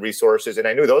didn't have the resources, and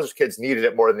I knew those kids needed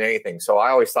it more than anything. So I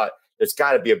always thought there's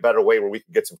got to be a better way where we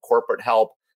can get some corporate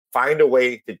help, find a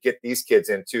way to get these kids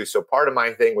in too. So part of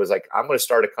my thing was like, I'm going to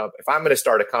start a company. If I'm going to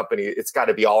start a company, it's got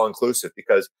to be all inclusive,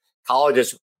 because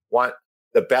colleges want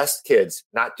the best kids,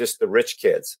 not just the rich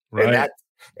kids. Right.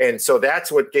 And so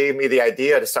that's what gave me the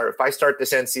idea to start. If I start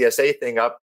this NCSA thing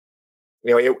up,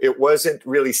 it wasn't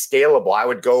really scalable. I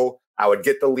would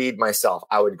get the lead myself.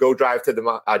 I would go drive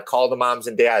to I'd call the moms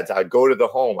and dads. I'd go to the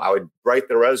home. I would write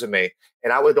the resume,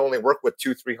 and I would only work with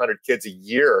 200-300 kids a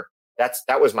year.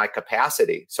 That was my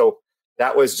capacity. So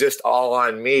that was just all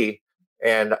on me.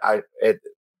 And at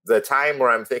the time where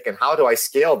I'm thinking, how do I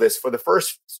scale this? For the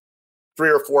first 3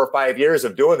 or 4 or 5 years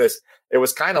of doing this, it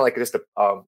was kind of like just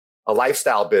a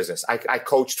lifestyle business. I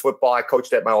coached football. I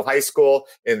coached at my old high school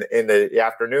in the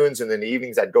afternoons, and in the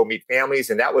evenings I'd go meet families,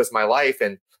 and that was my life.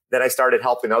 And then I started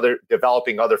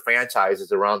developing other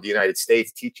franchises around the United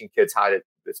States, teaching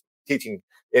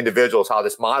individuals how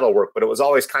this model worked. But it was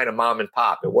always kind of mom and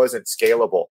pop. It wasn't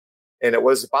scalable. And it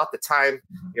was about the time,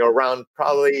 around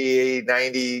probably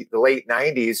the late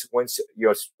 90s, once,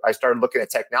 I started looking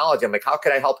at technology. I'm like, how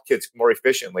could I help kids more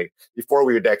efficiently? Before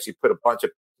we would actually put a bunch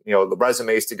of, the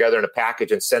resumes together in a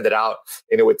package and send it out,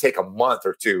 and it would take a month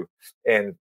or two.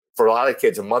 And for a lot of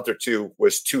kids, a month or two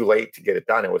was too late to get it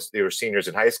done. They were seniors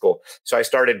in high school. So I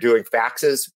started doing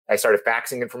faxes. I started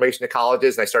faxing information to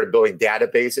colleges, and I started building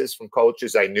databases from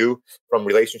coaches I knew from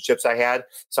relationships I had.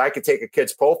 So I could take a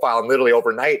kid's profile, and literally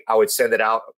overnight, I would send it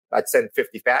out. I'd send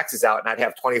 50 faxes out, and I'd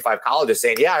have 25 colleges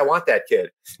saying, yeah, I want that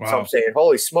kid. Wow. So I'm saying,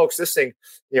 holy smokes, this thing,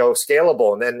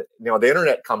 scalable. And then, the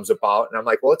internet comes about, and I'm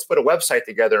like, well, let's put a website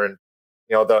together. And,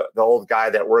 the old guy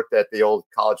that worked at the old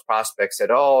college prospect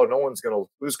said, oh,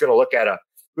 who's going to look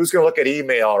at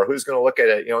email, or who's going to look at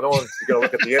it? No one's going to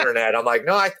look at the internet. I'm like,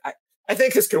 no, I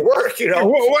think this could work.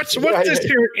 What's this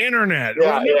here internet?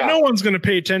 No one's going to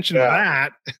pay attention to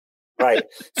that. Right.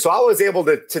 So I was able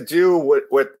to do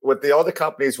what the other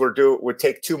companies would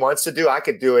take 2 months to do. I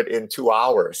could do it in 2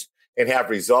 hours and have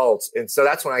results. And so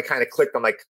that's when I kind of clicked. I'm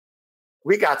like,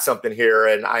 we got something here.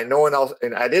 And no one else.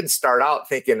 And I didn't start out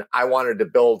thinking I wanted to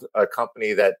build a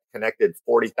company that connected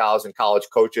 40,000 college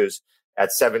coaches at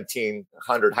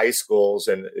 1,700 high schools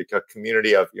and a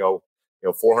community of,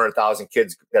 400,000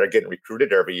 kids that are getting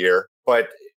recruited every year. But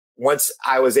once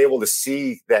I was able to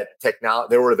see that the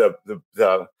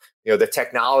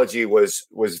technology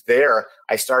was there,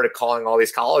 I started calling all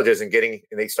these colleges and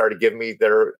they started giving me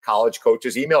their college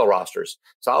coaches' email rosters.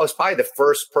 So I was probably the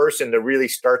first person to really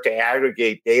start to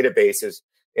aggregate databases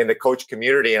in the coach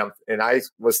community. And I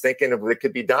was thinking of it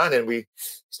could be done, and we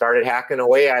started hacking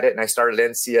away at it. And I started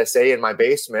NCSA in my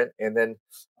basement, and then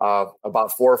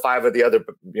about 4 or 5 of the other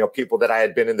people that I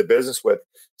had been in the business with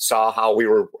saw how we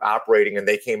were operating, and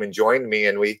they came and joined me.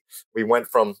 And we went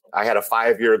from, I had a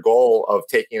 5-year goal of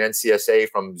taking NCSA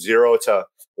from 0 to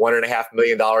 $1.5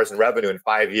 million in revenue in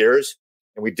 5 years,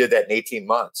 and we did that in 18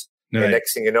 months. Right. And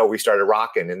next thing you know, we started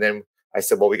rocking. And then I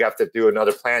said, well, we have to do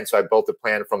another plan. So I built a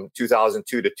plan from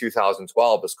 2002 to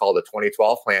 2012. It's called the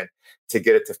 2012 plan, to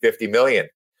get it to 50 million.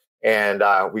 And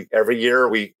every year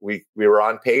we were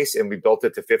on pace, and we built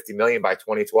it to 50 million by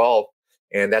 2012.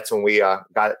 And that's when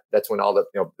that's when all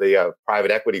the private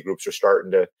equity groups are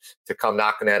starting to come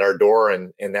knocking at our door.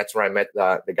 And that's where I met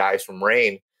the guys from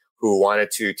Rain, who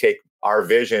wanted to take our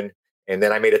vision. And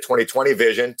then I made a 2020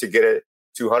 vision to get it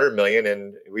 200 million,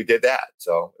 and we did that.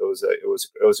 So it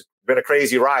was been a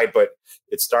crazy ride, but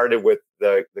it started with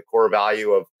the core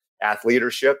value of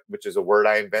athleadership, which is a word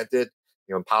I invented,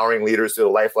 empowering leaders through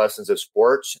the life lessons of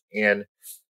sports, and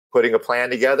putting a plan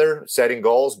together, setting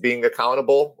goals, being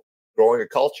accountable, growing a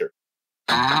culture.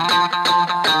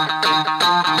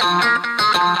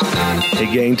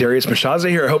 Hey gang, Darius Mashaza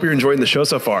here. I hope you're enjoying the show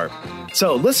so far.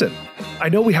 So listen, I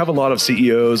know we have a lot of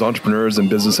CEOs, entrepreneurs, and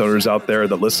business owners out there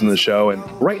that listen to the show. And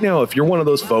right now, if you're one of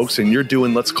those folks and you're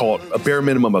doing, let's call it a bare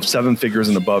minimum of 7 figures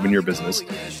and above in your business,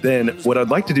 then what I'd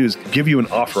like to do is give you an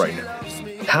offer right now.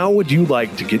 How would you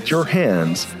like to get your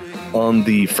hands on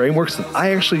the frameworks that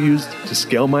I actually used to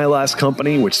scale my last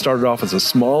company, which started off as a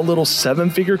small little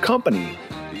 7-figure company,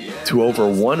 to over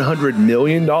 $100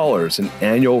 million in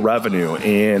annual revenue.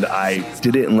 And I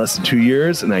did it in less than 2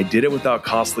 years, and I did it without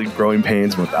costly growing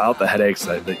pains, without the headaches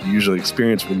that you usually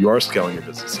experience when you are scaling your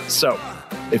businesses. So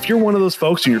if you're one of those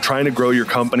folks and you're trying to grow your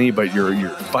company, but you're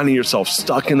finding yourself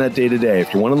stuck in that day-to-day,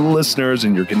 if you're one of the listeners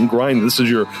and you're getting grinded, this is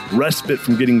your respite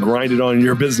from getting grinded on in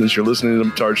your business, you're listening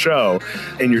to our show,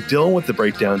 and you're dealing with the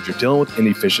breakdowns, you're dealing with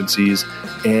inefficiencies,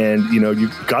 and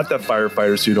you've got that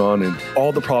firefighter suit on and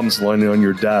all the problems lying on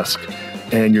your desk,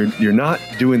 and you're not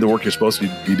doing the work you're supposed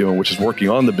to be doing, which is working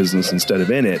on the business instead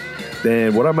of in it,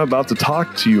 then what I'm about to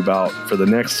talk to you about for the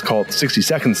next, call it 60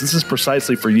 seconds, this is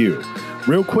precisely for you.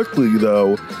 Real quickly,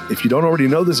 though, if you don't already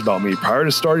know this about me, prior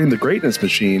to starting the Greatness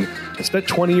Machine, I spent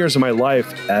 20 years of my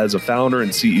life as a founder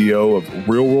and CEO of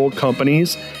real-world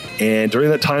companies, And during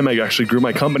that time, I actually grew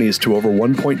my companies to over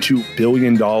 $1.2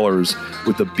 billion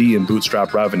with the B in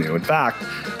bootstrap revenue. In fact,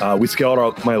 we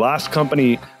scaled my last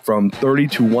company from 30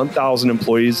 to 1,000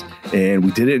 employees, and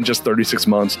we did it in just 36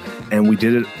 months. And we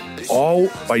did it all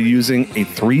by using a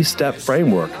 3-step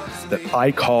framework that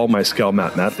I call my scale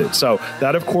map method. So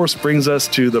that, of course, brings us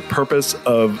to the purpose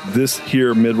of this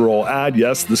here mid-roll ad.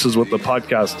 Yes, this is what the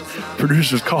podcast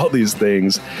producers call these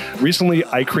things. Recently,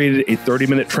 I created a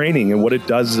 30-minute training, and what it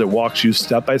does is it walks you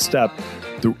step by step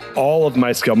through all of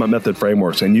my scale map method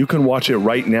frameworks. And you can watch it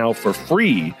right now for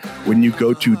free when you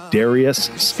go to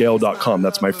DariusScale.com.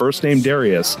 That's my first name,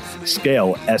 Darius,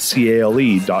 Scale,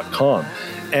 SCALE.com.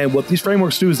 And what these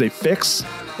frameworks do is they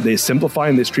simplify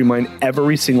and they streamline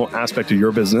every single aspect of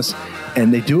your business.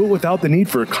 And they do it without the need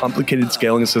for complicated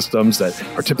scaling systems that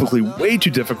are typically way too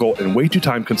difficult and way too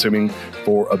time consuming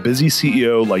for a busy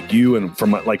CEO like you and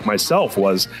like myself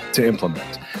was to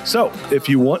implement. So if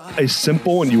you want a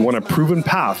simple and you want a proven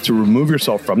path to remove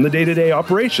yourself from the day-to-day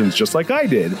operations, just like I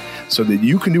did, so that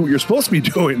you can do what you're supposed to be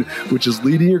doing, which is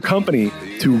leading your company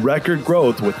to record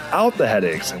growth without the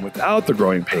headaches and without the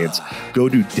growing pains, go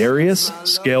to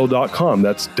DariusScale.com.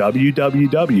 That's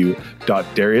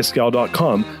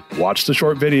www.DariusScale.com. Watch the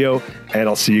short video, and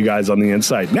I'll see you guys on the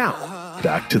inside. Now,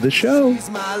 back to the show.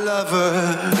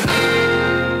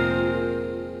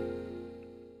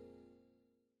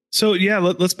 So yeah,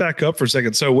 let's back up for a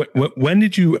second. So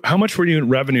how much were you in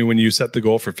revenue when you set the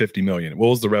goal for 50 million? What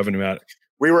was the revenue at?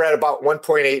 We were at about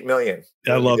 1.8 million.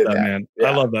 I love that, man. Yeah.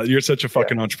 I love that. You're such a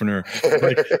fucking entrepreneur.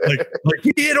 Like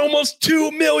we hit almost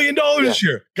 $2 million this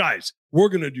year. Guys, we're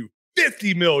going to do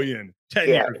 50 million 10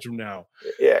 years from now.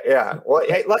 Yeah. Well,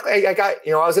 luckily I got,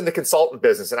 I was in the consultant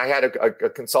business, and I had a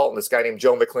consultant, this guy named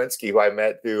Joe McClinsky, who I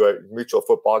met through mutual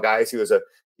football guys. He was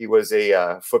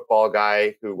a football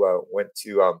guy who went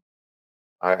to,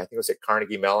 I think it was at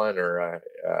Carnegie Mellon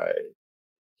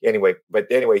anyway,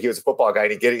 he was a football guy,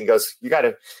 and he goes, you got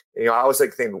to, I was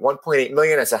like thinking 1.8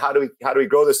 million. I said, how do we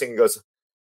grow this thing? He goes,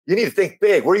 you need to think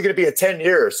big. Where are you going to be in 10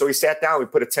 years? So we sat down, we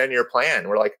put a 10-year plan.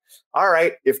 We're like, all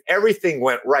right, if everything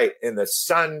went right and the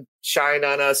sun shined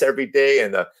on us every day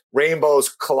and the rainbows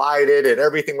collided and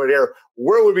everything were there,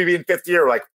 where would we be in 50 years?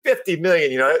 Like 50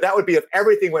 million, that would be if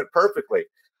everything went perfectly.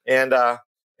 And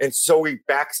so we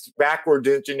backward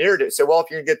engineered it. So, well, if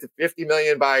you're going to get to 50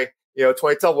 million by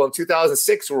 2012, well, in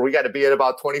 2006, where we got to be at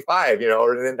about 25,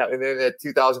 and then at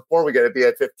 2004, we got to be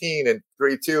at 15, and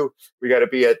 32, we got to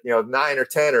be at 9 or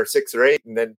 10 or 6 or 8,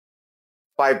 and then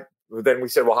then we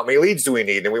said, well, how many leads do we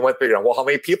need? And we went figuring out, well, how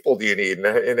many people do you need?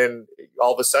 And then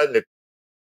all of a sudden,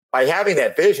 by having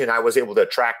that vision, I was able to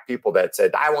attract people that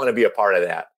said, I want to be a part of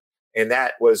that. And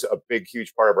that was a big,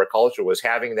 huge part of our culture, was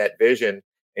having that vision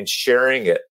and sharing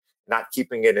it, not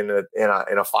keeping it in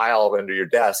a file under your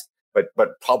desk, but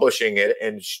publishing it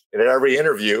and at every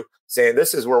interview saying,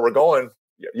 this is where we're going.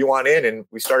 You want in? And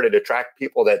we started to attract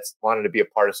people that wanted to be a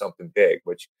part of something big,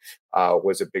 which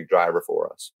was a big driver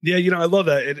for us. Yeah, I love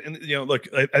that. And look,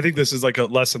 I think this is like a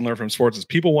lesson learned from sports is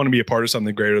people want to be a part of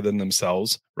something greater than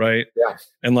themselves, right? Yeah.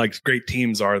 And like great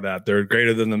teams are that. They're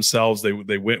greater than themselves. They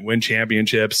win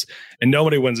championships, and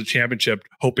nobody wins a championship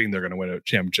hoping they're going to win a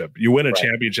championship. You win a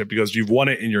championship because you've won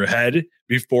it in your head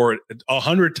before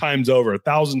 100 times over,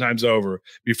 1,000 times over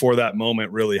before that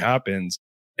moment really happens.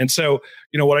 And so,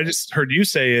 what I just heard you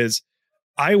say is,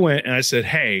 I went and I said,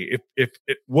 hey,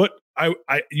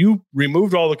 you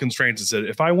removed all the constraints and said,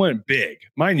 if I went big,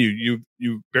 mind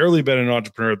you've barely been an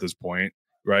entrepreneur at this point,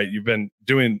 right? You've been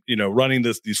doing, running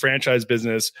these franchise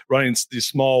business, running these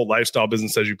small lifestyle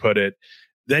business, as you put it.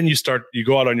 Then you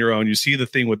go out on your own, you see the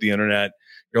thing with the internet.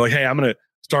 You're like, hey, I'm going to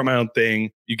start my own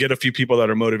thing. You get a few people that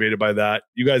are motivated by that.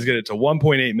 You guys get it to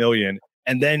 1.8 million.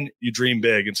 And then you dream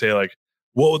big and say like,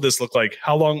 what would this look like?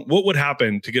 What would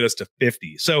happen to get us to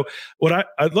 50? So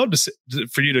I'd love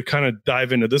for you to kind of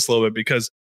dive into this a little bit, because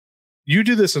you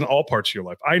do this in all parts of your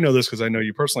life. I know this because I know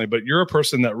you personally, but you're a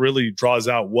person that really draws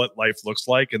out what life looks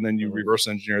like, and then you reverse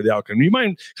engineer the outcome. You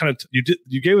mind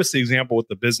you gave us the example with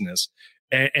the business,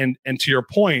 and to your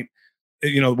point,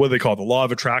 what they call the law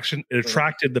of attraction. It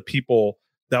attracted the people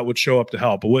that would show up to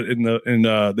help. But in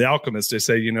the Alchemist, they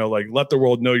say, like, let the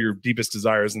world know your deepest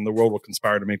desires, and the world will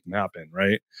conspire to make them happen.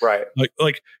 Right. Right.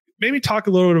 Like maybe talk a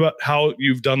little bit about how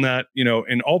you've done that,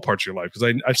 in all parts of your life.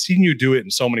 Because I've seen you do it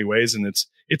in so many ways, and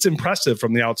it's impressive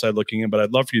from the outside looking in, but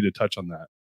I'd love for you to touch on that.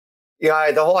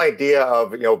 Yeah. The whole idea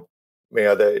of,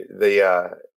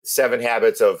 the 7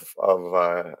 habits of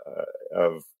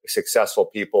successful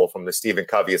people from the Stephen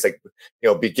Covey. It's like,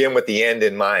 begin with the end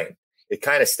in mind. It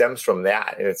kind of stems from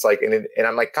that. And it's like, and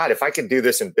I'm like, God, if I could do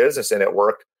this in business and it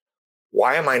worked,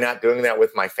 why am I not doing that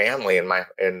with my family and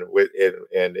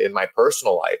in my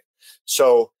personal life?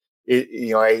 So,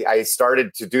 I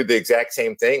started to do the exact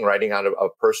same thing, writing out a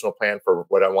personal plan for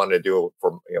what I wanted to do.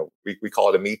 For we call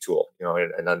it a me tool.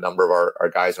 And a number of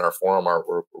our guys in our forum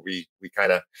we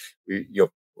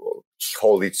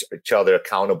hold each other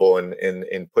accountable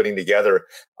in putting together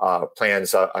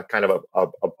plans, a kind of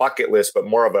a bucket list, but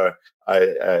more of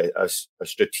a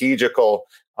strategical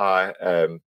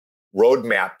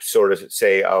roadmap, sort of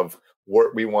say, of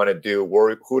what we want to do,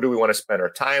 who do we want to spend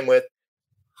our time with,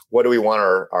 what do we want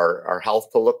our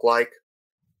health to look like,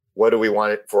 what do we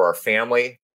want it for our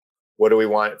family, what do we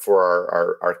want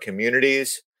for our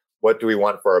communities, what do we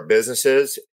want for our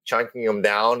businesses, chunking them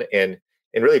down and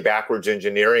really backwards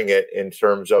engineering it in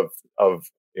terms of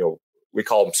we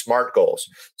call them SMART goals: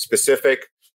 specific,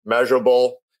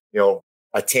 measurable,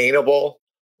 attainable,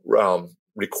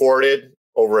 recorded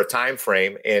over a time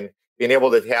frame, and being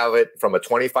able to have it from a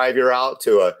 25-year out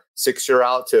to a 6-year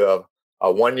out to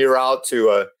a 1 year out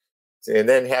and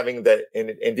then having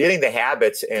and getting the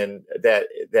habits and that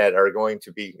are going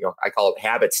to be, I call it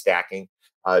habit stacking,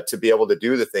 to be able to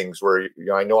do the things where,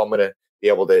 I know I'm going to be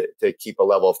able to keep a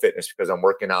level of fitness because I'm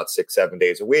working out 6-7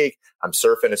 days a week. I'm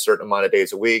surfing a certain amount of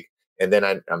days a week. And then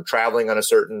I'm traveling on a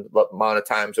certain amount of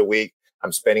times a week.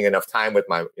 I'm spending enough time with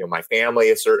my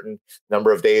family a certain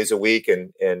number of days a week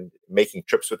and making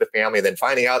trips with the family, and then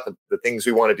finding out the things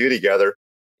we want to do together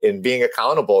and being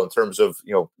accountable in terms of,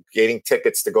 getting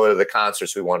tickets to go to the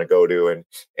concerts we want to go to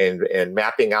and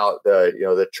mapping out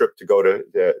the trip to go to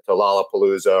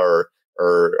Lollapalooza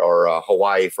or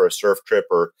Hawaii for a surf trip,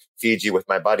 or Fiji with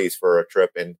my buddies for a trip,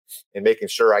 and making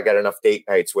sure I got enough date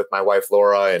nights with my wife,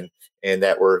 Laura, and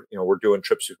that we're doing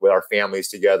trips with our families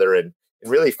together, and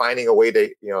really finding a way to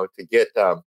get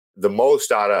the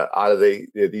most out of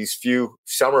these few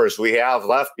summers we have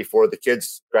left before the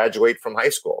kids graduate from high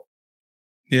school.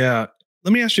 Yeah.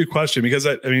 Let me ask you a question, because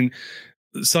I mean,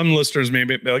 some listeners may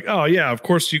be like, oh yeah, of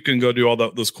course you can go do all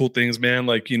those cool things, man.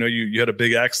 Like, you had a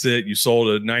big exit, you sold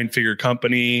a 9-figure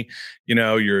company,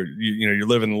 you're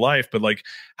living the life, but like,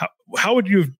 how would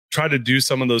you have tried to do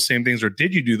some of those same things, or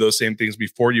did you do those same things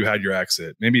before you had your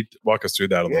exit? Maybe walk us through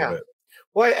that a little bit.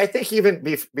 Well, I think even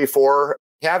before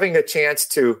having a chance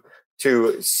to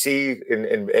see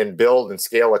and build and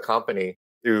scale a company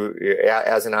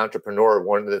as an entrepreneur,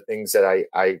 one of the things that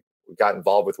I got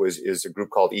involved with is a group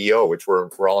called EO, which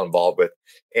we're all involved with.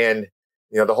 And,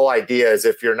 the whole idea is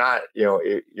if you're not,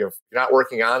 if you're not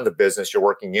working on the business, you're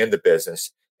working in the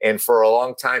business. And for a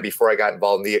long time before I got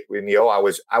involved in EO, I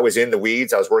was in the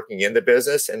weeds. I was working in the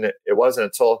business. And it wasn't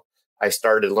until I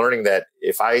started learning that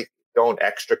if I don't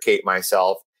extricate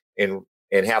myself and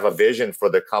have a vision for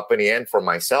the company and for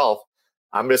myself,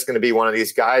 I'm just going to be one of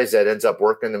these guys that ends up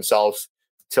working themselves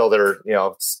till they're,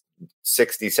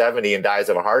 60, 70 and dies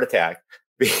of a heart attack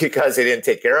because they didn't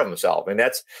take care of themselves. And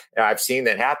I've seen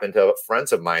that happen to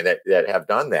friends of mine that have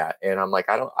done that. And I'm like,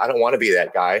 I don't want to be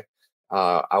that guy.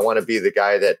 I want to be the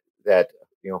guy that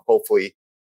hopefully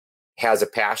has a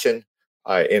passion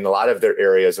in a lot of their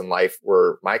areas in life,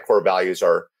 where my core values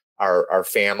are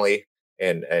family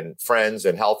and friends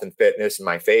and health and fitness and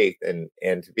my faith, and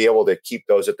to be able to keep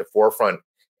those at the forefront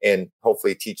and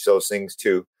hopefully teach those things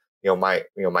to my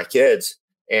kids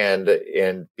and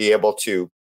be able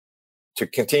to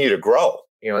continue to grow.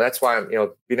 That's why I'm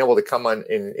being able to come on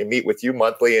and meet with you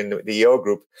monthly in the EO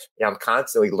group. I'm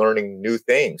constantly learning new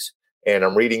things, and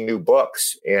I'm reading new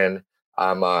books, and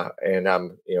I'm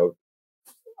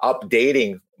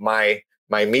updating my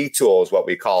me tool is what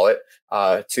we call it,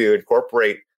 to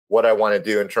incorporate what I want to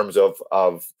do in terms of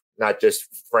not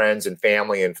just friends and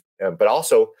family, but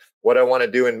also what I want to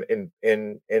do in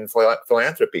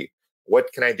philanthropy.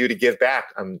 What can I do to give back?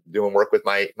 I'm doing work with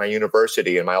my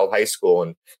university and my old high school,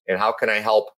 and how can I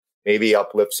help maybe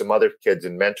uplift some other kids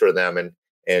and mentor them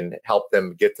and help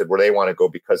them get to where they want to go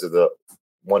because of the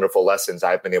wonderful lessons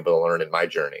I've been able to learn in my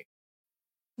journey.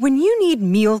 When you need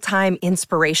mealtime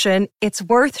inspiration, it's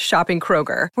worth shopping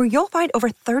Kroger, where you'll find over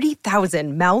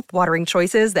 30,000 mouth-watering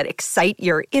choices that excite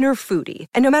your inner foodie.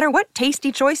 And no matter what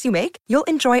tasty choice you make, you'll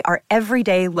enjoy our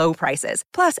everyday low prices,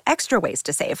 plus extra ways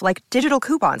to save, like digital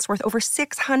coupons worth over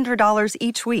 $600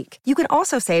 each week. You can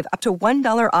also save up to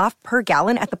 $1 off per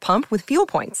gallon at the pump with fuel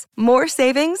points. More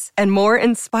savings and more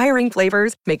inspiring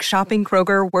flavors make shopping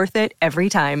Kroger worth it every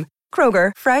time.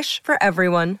 Kroger, fresh for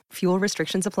everyone. Fuel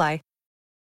restrictions apply.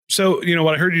 So,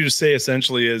 what I heard you just say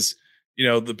essentially is,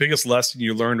 the biggest lesson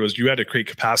you learned was you had to create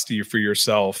capacity for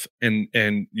yourself, and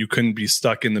you couldn't be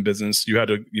stuck in the business. You had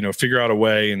to, figure out a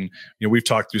way. And, we've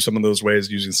talked through some of those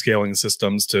ways using scaling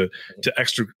systems to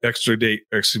extradite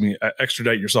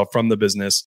yourself from the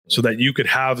business. so that you could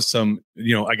have some,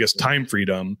 I guess, time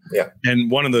freedom. Yeah.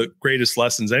 And one of the greatest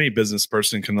lessons any business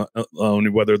person can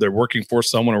own, whether they're working for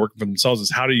someone or working for themselves,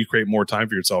 is how do you create more time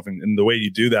for yourself? And the way you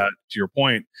do that, to your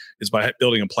point, is by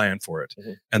building a plan for it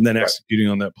and then executing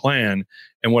on that plan.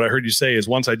 And what I heard you say is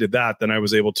once I did that, then I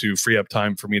was able to free up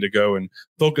time for me to go and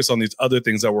focus on these other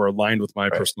things that were aligned with my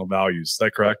personal values. Is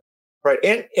that correct? Right.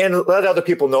 And let other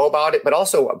people know about it. But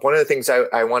also one of the things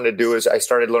I wanted to do is I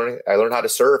learned how to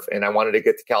surf, and I wanted to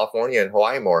get to California and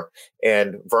Hawaii more.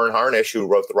 And Vern Harnish, who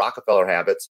wrote the Rockefeller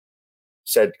Habits,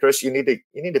 said, Chris, you need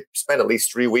to spend at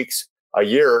least 3 weeks a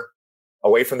year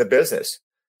away from the business.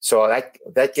 So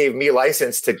that gave me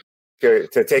license to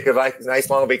take a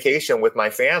nice long vacation with my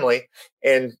family.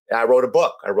 And I wrote a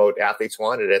book. I wrote Athletes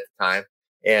Wanted at the time,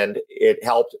 and it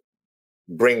helped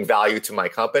bring value to my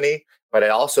company. But it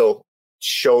also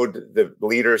showed the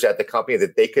leaders at the company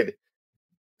that they could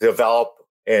develop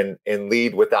and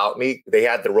lead without me. They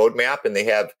had the roadmap and they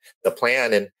had the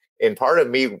plan. And part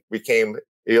of me became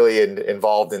really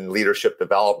involved in leadership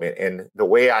development. And the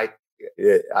way I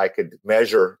could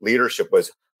measure leadership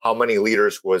was how many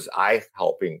leaders was I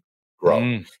helping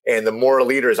grow. And the more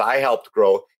leaders I helped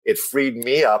grow, it freed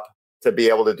me up to be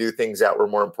able to do things that were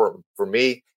more important for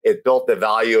me. It built the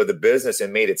value of the business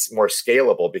and made it more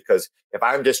scalable, because if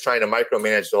I'm just trying to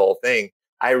micromanage the whole thing,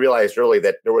 I realized early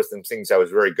that there were some things I was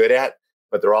very good at,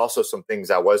 but there are also some things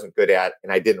I wasn't good at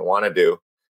and I didn't want to do.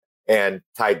 And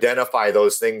to identify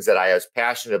those things that I was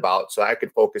passionate about so I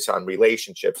could focus on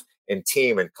relationships and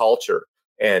team and culture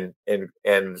and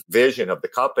vision of the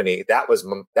company.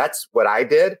 That's what I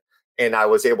did. And I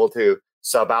was able to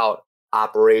sub out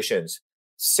operations,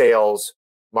 sales,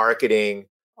 marketing,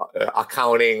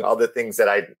 accounting, other things that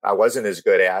I wasn't as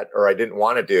good at or I didn't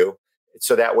want to do.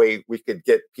 So that way we could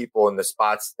get people in the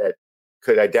spots that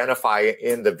could identify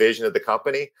in the vision of the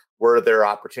company where their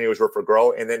opportunities were for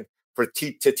growth, and then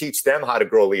to teach them how to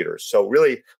grow leaders. So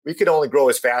really, we could only grow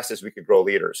as fast as we could grow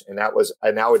leaders. And I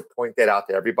would point that out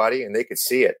to everybody, and they could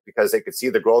see it because they could see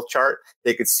the growth chart.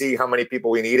 They could see how many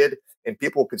people we needed, and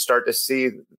people could start to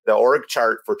see the org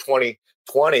chart for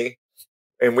 2020.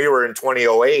 And we were in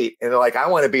 2008, and they're like, I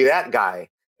want to be that guy.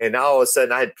 And now all of a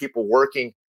sudden I had people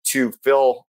working to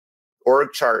fill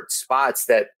org chart spots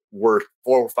that were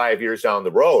 4 or 5 years down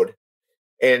the road.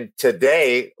 And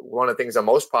today, one of the things I'm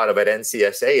most proud of at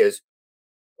NCSA is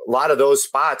a lot of those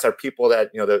spots are people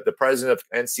that, the president of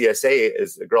NCSA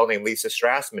is a girl named Lisa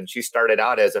Strassman. She started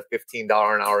out as a $15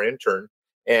 an hour intern,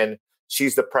 and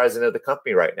she's the president of the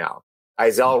company right now.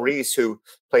 Izell Reese, who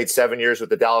played 7 years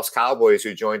with the Dallas Cowboys,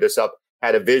 who joined us up,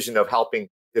 had a vision of helping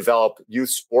develop youth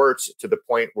sports to the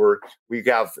point where we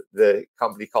have the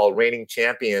company called Reigning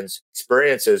Champions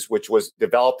Experiences, which was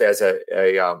developed as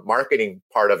a marketing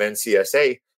part of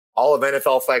NCSA. All of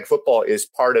NFL flag football is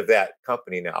part of that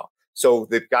company now. So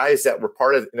the guys that were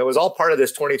part of, and it was all part of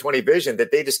this 2020 vision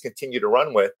that they just continue to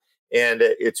run with. And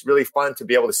it's really fun to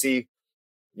be able to see,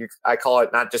 I call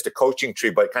it not just a coaching tree,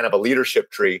 but kind of a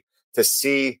leadership tree, to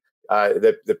see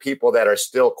the people that are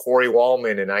still Corey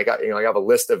Wallman. And I have a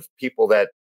list of people that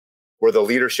were the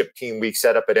leadership team we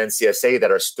set up at NCSA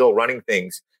that are still running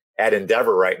things at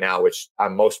Endeavor right now, which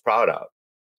I'm most proud of.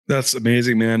 That's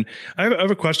amazing, man. I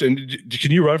have a question.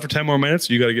 Can you run for 10 more minutes?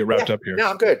 You got to get wrapped up here. No,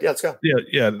 I'm good. Yeah, let's go.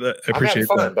 Yeah. I appreciate I'm having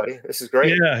fun, that, buddy. This is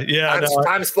great. Yeah.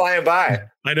 Time's flying by.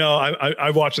 I know.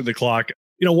 I'm watching the clock.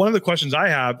 One of the questions I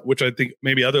have, which I think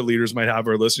maybe other leaders might have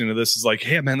or listening to this, is like,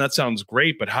 hey, man, that sounds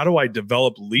great, but how do I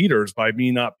develop leaders by me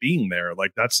not being there?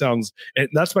 Like, and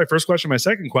that's my first question. My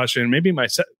second question, maybe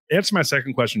answer my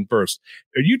second question first.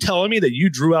 Are you telling me that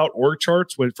you drew out org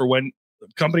charts for when the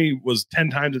company was 10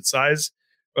 times its size?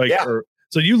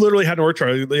 So you literally had an org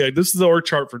chart. Like, this is the org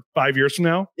chart for 5 years from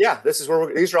now? Yeah, these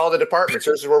are all the departments.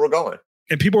 This is where we're going.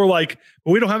 And people are like,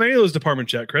 well, we don't have any of those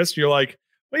departments yet, Chris. You're like,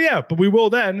 well, yeah, but we will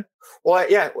then. Well,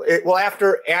 yeah.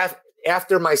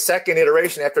 After my second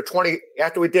iteration, after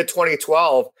we did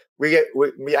 2012,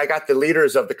 I got the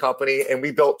leaders of the company and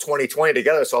we built 2020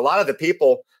 together. So a lot of the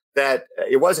people that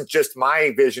it wasn't just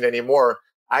my vision anymore.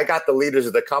 I got the leaders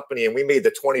of the company and we made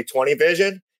the 2020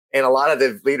 vision. And a lot of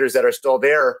the leaders that are still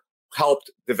there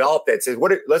helped develop that. Said,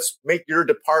 let's make your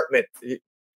department.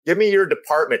 Give me your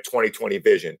department 2020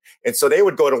 vision. And so they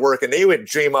would go to work and they would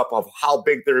dream up of how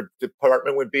big their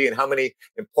department would be and how many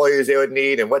employees they would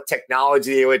need and what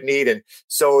technology they would need. And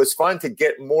so it was fun to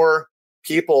get more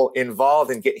people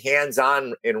involved and get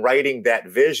hands-on in writing that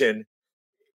vision.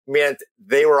 Meant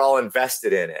they were all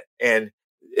invested in it. And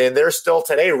they're still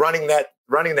today running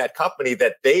that company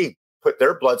that they put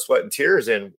their blood, sweat, and tears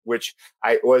in, which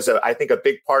I think a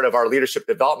big part of our leadership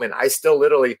development. I still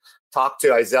literally talk to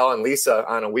Izell and Lisa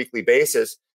on a weekly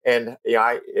basis And and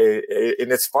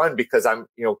it's fun because I'm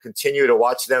continue to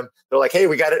watch them. They're like, hey,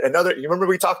 we got another. You remember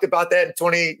we talked about that in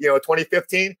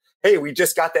 2015. Hey, we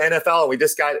just got the NFL, and we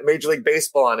just got Major League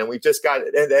Baseball on, and we just got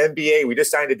the NBA. We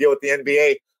just signed a deal with the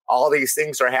NBA. All these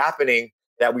things are happening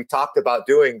that we talked about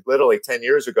doing literally 10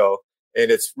 years ago, and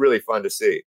it's really fun to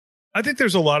see. I think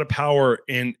there's a lot of power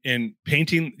in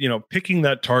painting, picking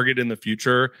that target in the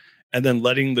future and then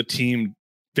letting the team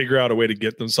figure out a way to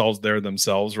get themselves there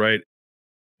themselves, right?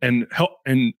 And help,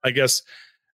 and I guess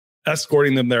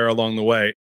escorting them there along the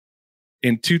way.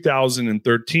 In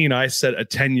 2013, I set a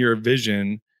 10-year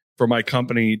vision for my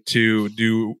company to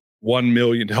do 1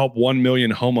 million, to help 1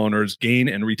 million homeowners gain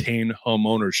and retain home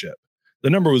ownership. The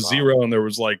number was zero, and there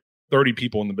was like 30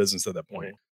 people in the business at that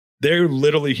point. They're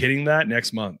literally hitting that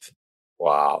next month.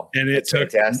 Wow. And it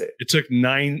took fantastic. It took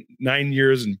 9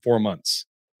 years and 4 months.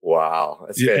 Wow.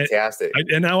 That's fantastic.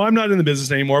 And now I'm not in the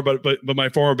business anymore, but my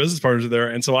former business partners are there.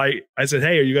 And so I said,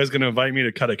 hey, are you guys going to invite me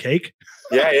to cut a cake?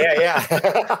 Yeah.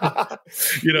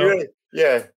 Really?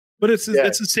 Yeah. But it's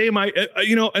the same.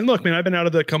 And look, man, I've been out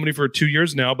of the company for 2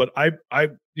 years now, but I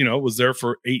was there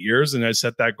for 8 years, and I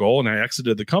set that goal and I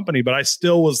exited the company, but I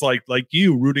still was like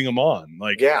you, rooting them on.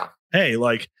 Like, hey,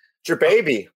 like, it's your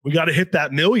baby. We got to hit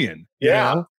that million. You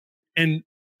know? And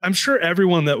I'm sure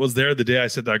everyone that was there the day I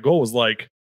set that goal was like,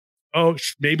 oh,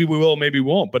 maybe we will, maybe we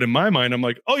won't. But in my mind, I'm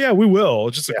like, oh yeah, we will.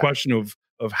 It's just a question of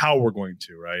how we're going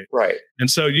to, right? Right. And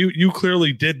so you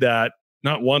clearly did that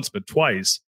not once, but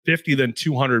twice. 50, then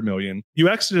 200 million. You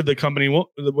exited the company. What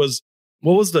was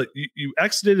you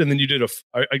exited, and then you did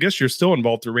I guess you're still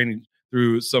involved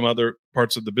through some other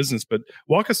parts of the business, but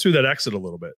walk us through that exit a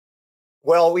little bit.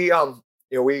 Well, we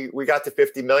got to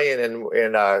 50 million,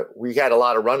 and we had a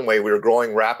lot of runway. We were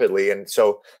growing rapidly. And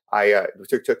so I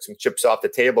took some chips off the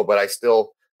table, but I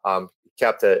still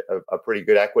kept a pretty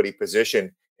good equity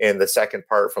position in the second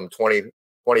part from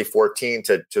 2014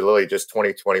 to literally just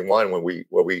 2021 when we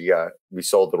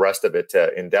sold the rest of it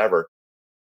to Endeavor.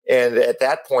 And at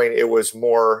that point, it was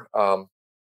more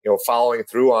following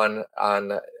through on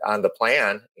the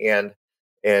plan and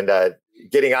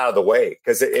getting out of the way,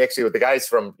 because actually with the guys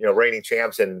from Reigning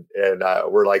Champs and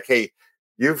we're like, hey,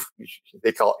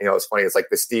 they call it's funny, it's like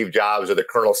the Steve Jobs or the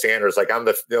Colonel Sanders, like I'm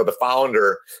the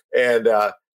founder, and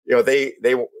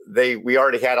we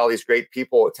already had all these great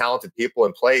people, talented people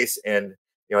in place, and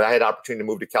I had the opportunity to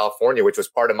move to California, which was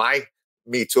part of my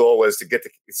Me Tool, was to get to.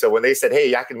 So when they said,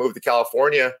 hey, I can move to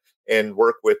California and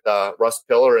work with Russ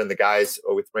Pillar and the guys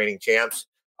with Reigning Champs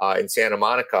in Santa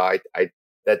Monica,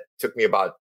 that took me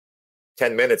about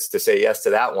 10 minutes to say yes to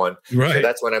that one. Right. So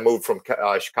that's when I moved from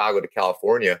Chicago to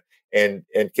California and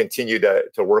continued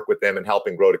to work with them and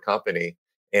helping grow the company.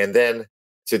 And then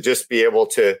to just be able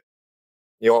to,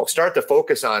 start to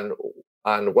focus on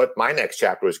what my next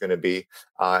chapter was going to be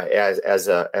as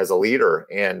a leader,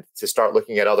 and to start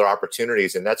looking at other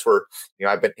opportunities. And that's where,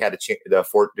 I've had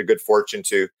the good fortune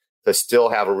to still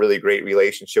have a really great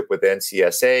relationship with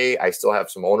NCSA. I still have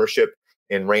some ownership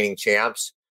in Reigning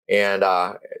Champs. And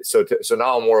so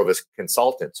now I'm more of a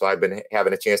consultant. So I've been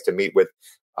having a chance to meet with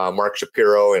Mark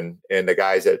Shapiro and the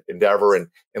guys at Endeavor and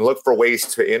look for ways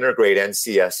to integrate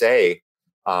NCSA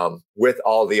with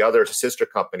all the other sister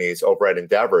companies over at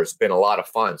Endeavor. It's been a lot of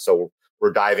fun. So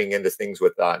we're diving into things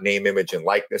with name, image, and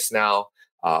likeness now.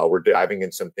 We're diving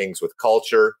in some things with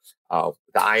culture. The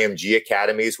IMG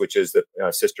Academies, which is the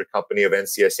sister company of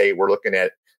NCSA, we're looking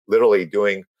at literally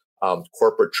doing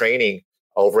corporate training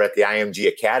over at the IMG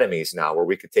Academies now, where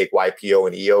we could take YPO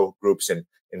and EO groups and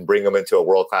bring them into a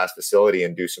world-class facility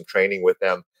and do some training with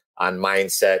them on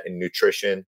mindset and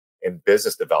nutrition and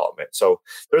business development. So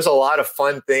there's a lot of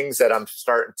fun things that I'm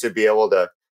starting to be able to,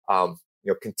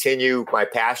 continue my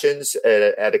passions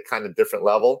at a kind of different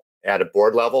level, at a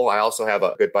board level. I also have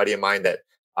a good buddy of mine that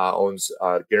owns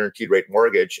Guaranteed Rate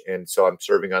Mortgage. And so I'm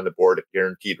serving on the board at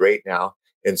Guaranteed Rate now.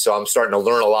 And so I'm starting to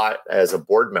learn a lot as a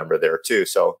board member there too.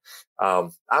 So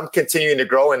I'm continuing to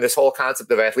grow in this whole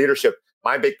concept of athleadership.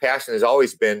 My big passion has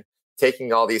always been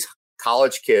taking all these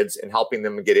college kids and helping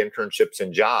them get internships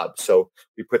and jobs. So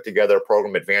we put together a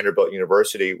program at Vanderbilt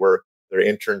University where their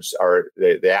interns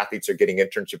the athletes are getting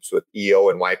internships with EO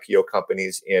and YPO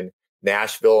companies in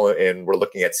Nashville. And we're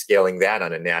looking at scaling that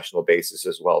on a national basis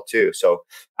as well too. So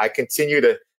I continue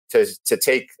to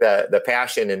take the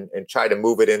passion and try to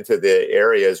move it into the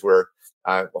areas where,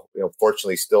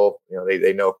 fortunately still,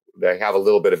 they know they have a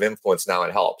little bit of influence now.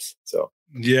 It helps. So,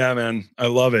 yeah, man, I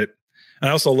love it. I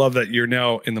also love that you're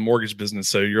now in the mortgage business.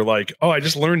 So you're like, oh, I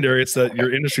just learned, Darius, that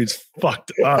your industry's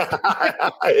fucked up.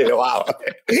 Wow.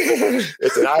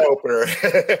 It's an eye opener.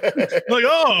 Like,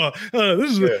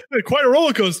 this is quite a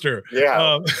roller coaster.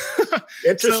 Yeah.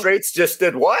 Interest rates just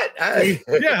did what?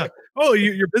 Yeah. Oh,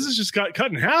 your business just got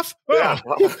cut in half? Oh.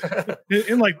 Yeah.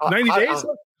 In like 90 days?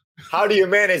 How do you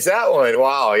manage that one?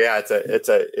 Wow. Yeah. It's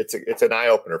an eye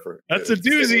opener that's a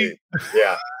doozy.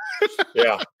 Yeah.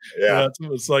 Yeah.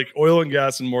 It's like oil and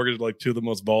gas and mortgage, like two of the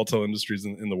most volatile industries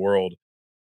in the world.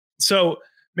 So,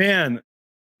 man,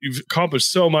 you've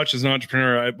accomplished so much as an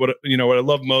entrepreneur. What I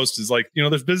love most is like,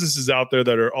 there's businesses out there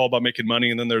that are all about making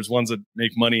money. And then there's ones that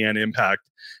make money and impact.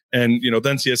 And, the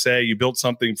NCSA, you built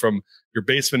something from your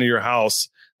basement of your house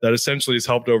that essentially has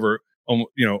helped over,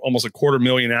 almost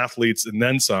 250,000 athletes and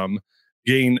then some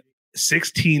gain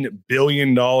 $16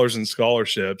 billion in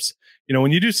scholarships.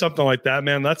 When you do something like that,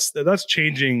 man, that's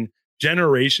changing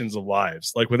generations of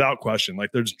lives, like without question. Like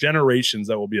there's generations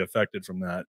that will be affected from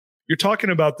that. You're talking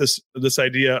about this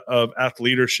idea of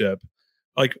athleadership.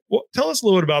 Like, tell us a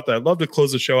little bit about that. I'd love to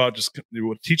close the show out just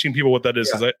teaching people what that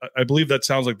is, because I believe that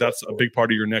sounds like that's a big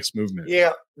part of your next movement.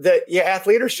 Yeah,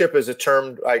 athleadership is a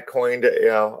term I coined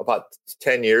about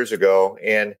 10 years ago,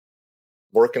 and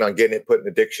working on getting it put in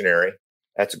the dictionary.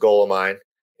 That's a goal of mine.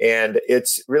 And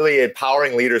it's really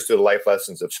empowering leaders through the life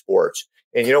lessons of sports.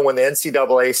 And, when the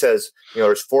NCAA says,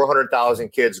 there's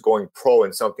 400,000 kids going pro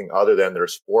in something other than their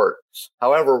sport.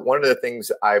 However, one of the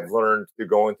things I've learned through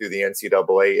going through the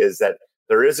NCAA is that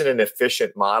there isn't an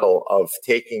efficient model of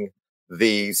taking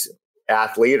these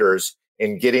athletes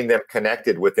and getting them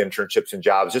connected with internships and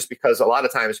jobs, just because a lot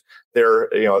of times their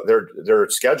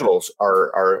schedules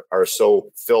are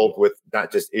so filled with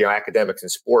not just academics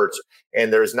and sports,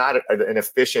 and there's not an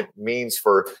efficient means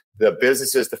for the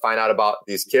businesses to find out about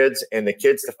these kids and the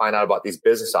kids to find out about these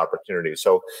business opportunities.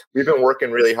 So we've been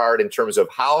working really hard in terms of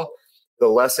how the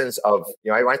lessons of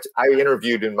I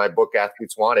interviewed in my book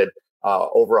Athletes Wanted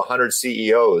over 100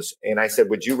 CEOs, and I said,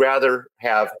 would you rather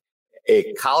have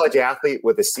a college athlete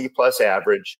with a C+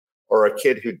 average or a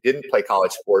kid who didn't play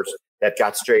college sports that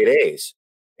got straight A's?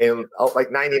 And like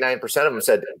 99% of them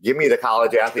said, give me the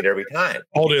college athlete every time.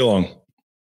 All day long.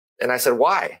 And I said,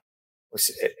 why?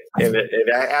 And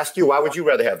I asked you, why would you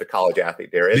rather have the college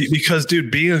athlete, Darius? Because, dude,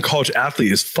 being a college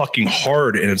athlete is fucking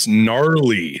hard and it's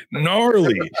gnarly.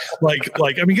 Getting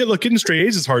straight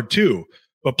A's is hard too.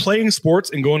 But playing sports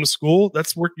and going to school,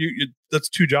 that's work. That's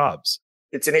two jobs.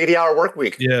 It's an 80-hour work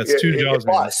week. Yeah, it's two jobs.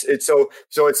 Plus, it's so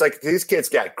it's like these kids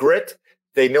got grit.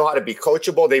 They know how to be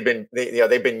coachable.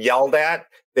 They've been yelled at.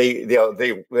 They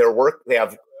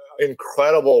have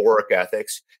incredible work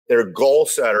ethics. They're goal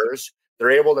setters.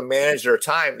 They're able to manage their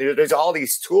time. There's all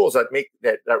these tools that make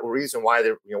that reason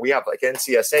why we have like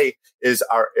NCSA is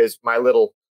my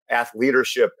little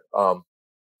athleadership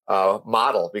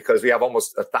model, because we have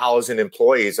almost 1,000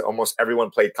 employees. Almost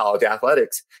everyone played college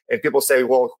athletics, and people say,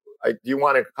 well, how do you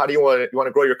want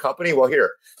to grow your company? Well,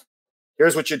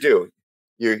 here's what you do.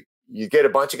 You get a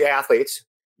bunch of athletes,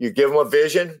 you give them a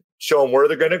vision, show them where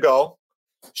they're going to go,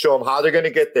 show them how they're going to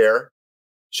get there,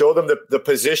 show them the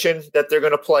position that they're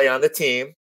going to play on the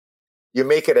team. You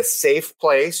make it a safe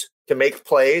place to make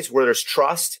plays where there's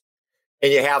trust,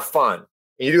 and you have fun.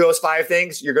 And you do those 5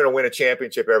 things, you're going to win a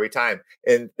championship every time.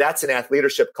 And that's an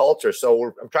athleadership culture.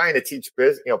 So I'm trying to teach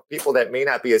people that may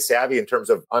not be as savvy in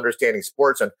terms of understanding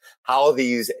sports and how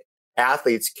these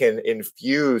athletes can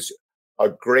infuse a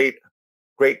great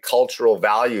cultural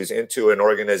values into an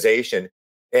organization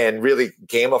and really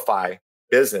gamify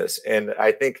business. And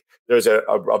I think there's a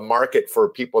market for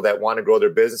people that want to grow their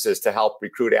businesses to help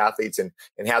recruit athletes and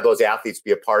have those athletes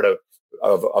be a part of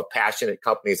passionate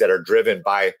companies that are driven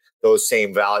by those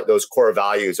same value, those core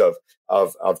values of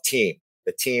team,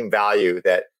 the team value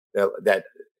that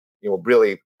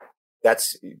really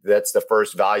that's the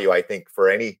first value, I think, for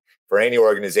any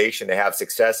organization to have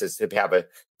success, is to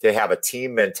have a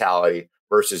team mentality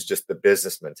versus just the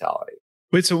business mentality.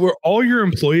 Wait, so were all your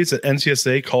employees at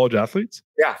NCSA college athletes?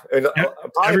 Yeah, and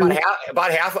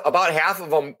about half of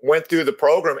them went through the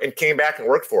program and came back and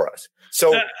worked for us.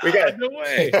 So we got no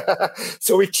way.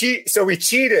 So we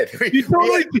cheated.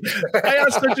 I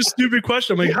asked such a stupid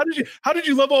question. I'm like, how did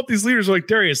you level up these leaders? Like,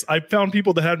 Darius, I found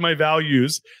people that had my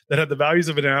values, that had the values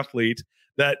of an athlete,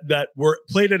 that were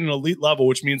played at an elite level,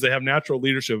 which means they have natural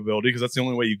leadership ability, because that's the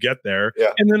only way you get there.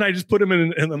 Yeah. And then I just put them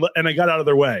in and I got out of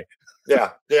their way.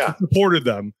 Yeah. Supported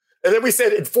them. And then we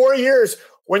said, in 4 years,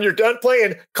 when you're done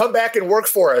playing, come back and work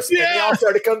for us. Yeah. And they all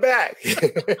started to come back.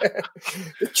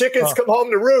 The chickens come home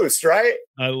to roost, right?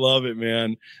 I love it,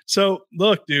 man. So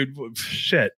look, dude,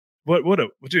 shit.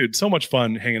 Dude, so much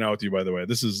fun hanging out with you, by the way.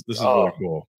 This is really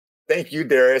cool. Thank you,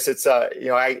 Darius. It's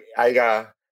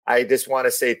I just want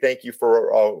to say thank you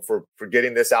for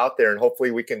getting this out there, and hopefully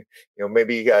we can,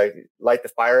 maybe light the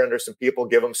fire under some people,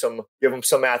 give them some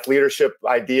leadership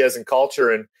ideas and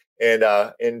culture,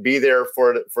 and be there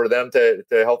for them to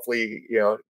hopefully,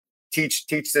 teach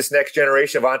this next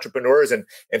generation of entrepreneurs and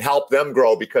help them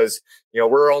grow, because,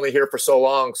 we're only here for so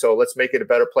long. So let's make it a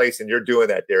better place. And you're doing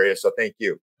that, Darius. So thank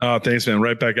you. Oh, thanks, man.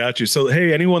 Right back at you. So,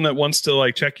 hey, anyone that wants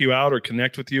to check you out or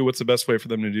connect with you, what's the best way for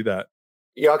them to do that?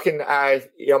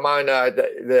 I'm on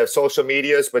the social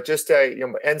medias, but just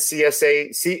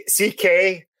NCSA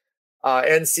CK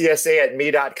NCSA at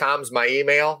me.com is my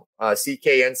email.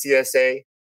 CKNCSA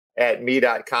at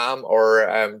me.com,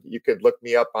 or you could look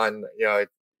me up on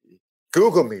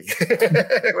Google me.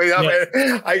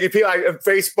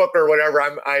 Facebook or whatever.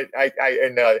 And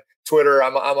Twitter.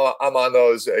 I'm on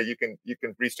those. You can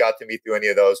reach out to me through any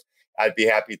of those. I'd be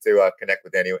happy to connect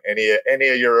with any of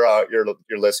your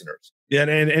listeners. Yeah,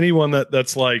 and anyone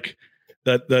that's like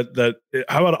that.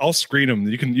 How about I'll screen them?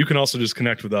 You can also just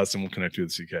connect with us, and we'll connect you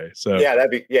with CK. So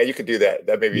you could do that.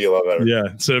 That may be a lot better.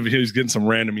 Yeah, instead of he was getting some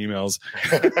random emails.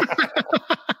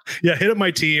 Yeah, hit up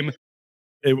my team.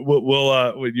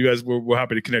 You guys, we're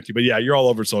happy to connect you. But yeah, you're all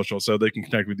over social, so they can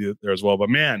connect with you there as well. But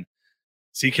man,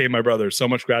 CK, my brother, so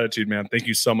much gratitude, man. Thank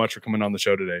you so much for coming on the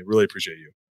show today. Really appreciate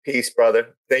you. Peace,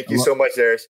 brother. Thank you so much,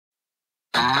 Darius.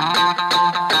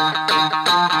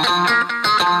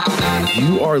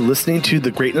 You are listening to The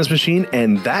Greatness Machine,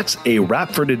 and that's a wrap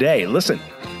for today. Listen,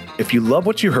 if you love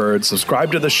what you heard,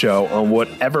 subscribe to the show on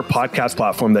whatever podcast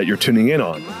platform that you're tuning in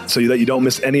on so that you don't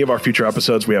miss any of our future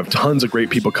episodes. We have tons of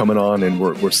great people coming on, and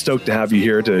we're stoked to have you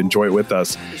here to enjoy it with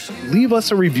us. Leave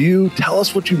us a review. Tell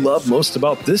us what you love most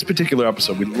about this particular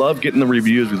episode. We love getting the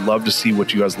reviews. We love to see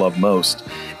what you guys love most.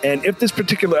 And if this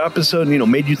particular episode,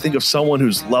 made you think of someone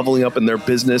who's leveling up in their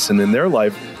business and in their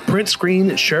life, print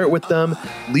screen, share it with them.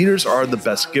 Leaders are the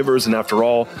best givers, and after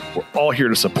all, we're all here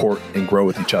to support and grow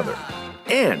with each other.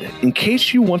 And in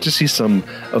case you want to see some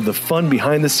of the fun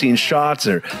behind the scenes shots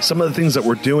or some of the things that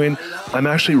we're doing, I'm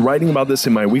actually writing about this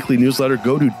in my weekly newsletter.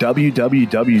 Go to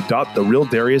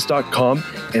www.therealdarius.com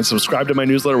and subscribe to my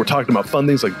newsletter. We're talking about fun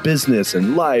things like business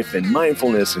and life and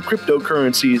mindfulness and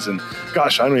cryptocurrencies and I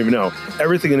don't even know,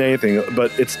 everything and anything,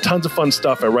 but it's tons of fun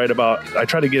stuff I write about. I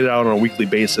try to get it out on a weekly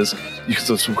basis. You can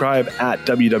subscribe at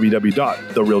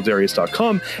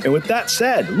www.therealdarius.com. And with that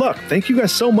said, look, thank you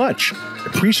guys so much.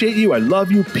 Appreciate you. I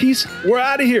love you. Peace. We're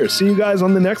out of here. See you guys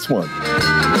on the next one.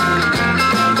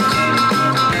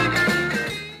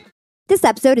 This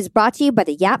episode is brought to you by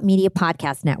the Yap Media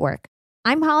Podcast Network.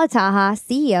 I'm Hala Taha,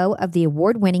 CEO of the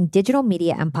award-winning digital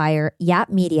media empire, Yap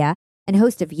Media, and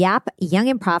host of Yap Young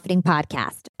and Profiting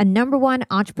Podcast, a #1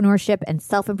 entrepreneurship and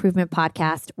self-improvement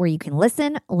podcast where you can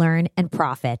listen, learn, and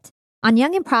profit. On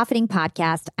Young and Profiting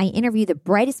Podcast, I interview the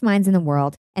brightest minds in the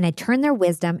world, and I turn their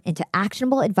wisdom into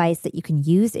actionable advice that you can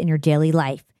use in your daily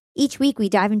life. Each week, we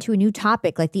dive into a new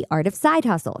topic like the art of side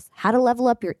hustles, how to level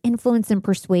up your influence and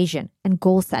persuasion, and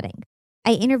goal setting.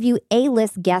 I interview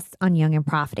A-list guests on Young and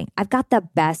Profiting. I've got the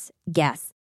best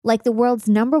guests, like the world's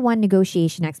 #1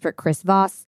 negotiation expert, Chris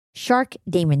Voss, Shark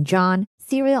Damon John,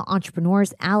 serial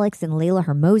entrepreneurs Alex and Layla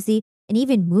Hermosi, and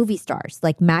even movie stars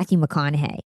like Matthew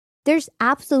McConaughey. There's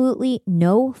absolutely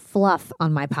no fluff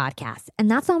on my podcast,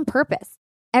 and that's on purpose.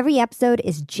 Every episode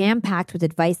is jam-packed with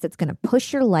advice that's going to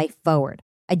push your life forward.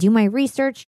 I do my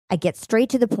research, I get straight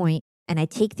to the point, and I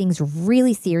take things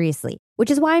really seriously,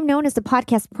 which is why I'm known as the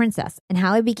podcast princess and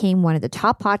how I became one of the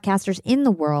top podcasters in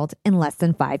the world in less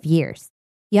than 5 years.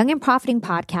 Young and Profiting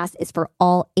Podcast is for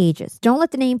all ages. Don't let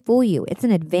the name fool you. It's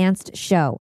an advanced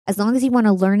show. As long as you want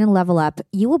to learn and level up,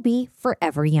 you will be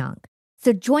forever young.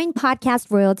 So join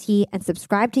Podcast Royalty and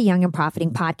subscribe to Young and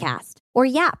Profiting Podcast, or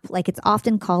YAP, like it's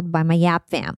often called by my YAP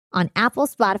fam, on Apple,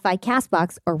 Spotify,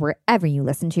 CastBox, or wherever you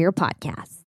listen to your podcasts.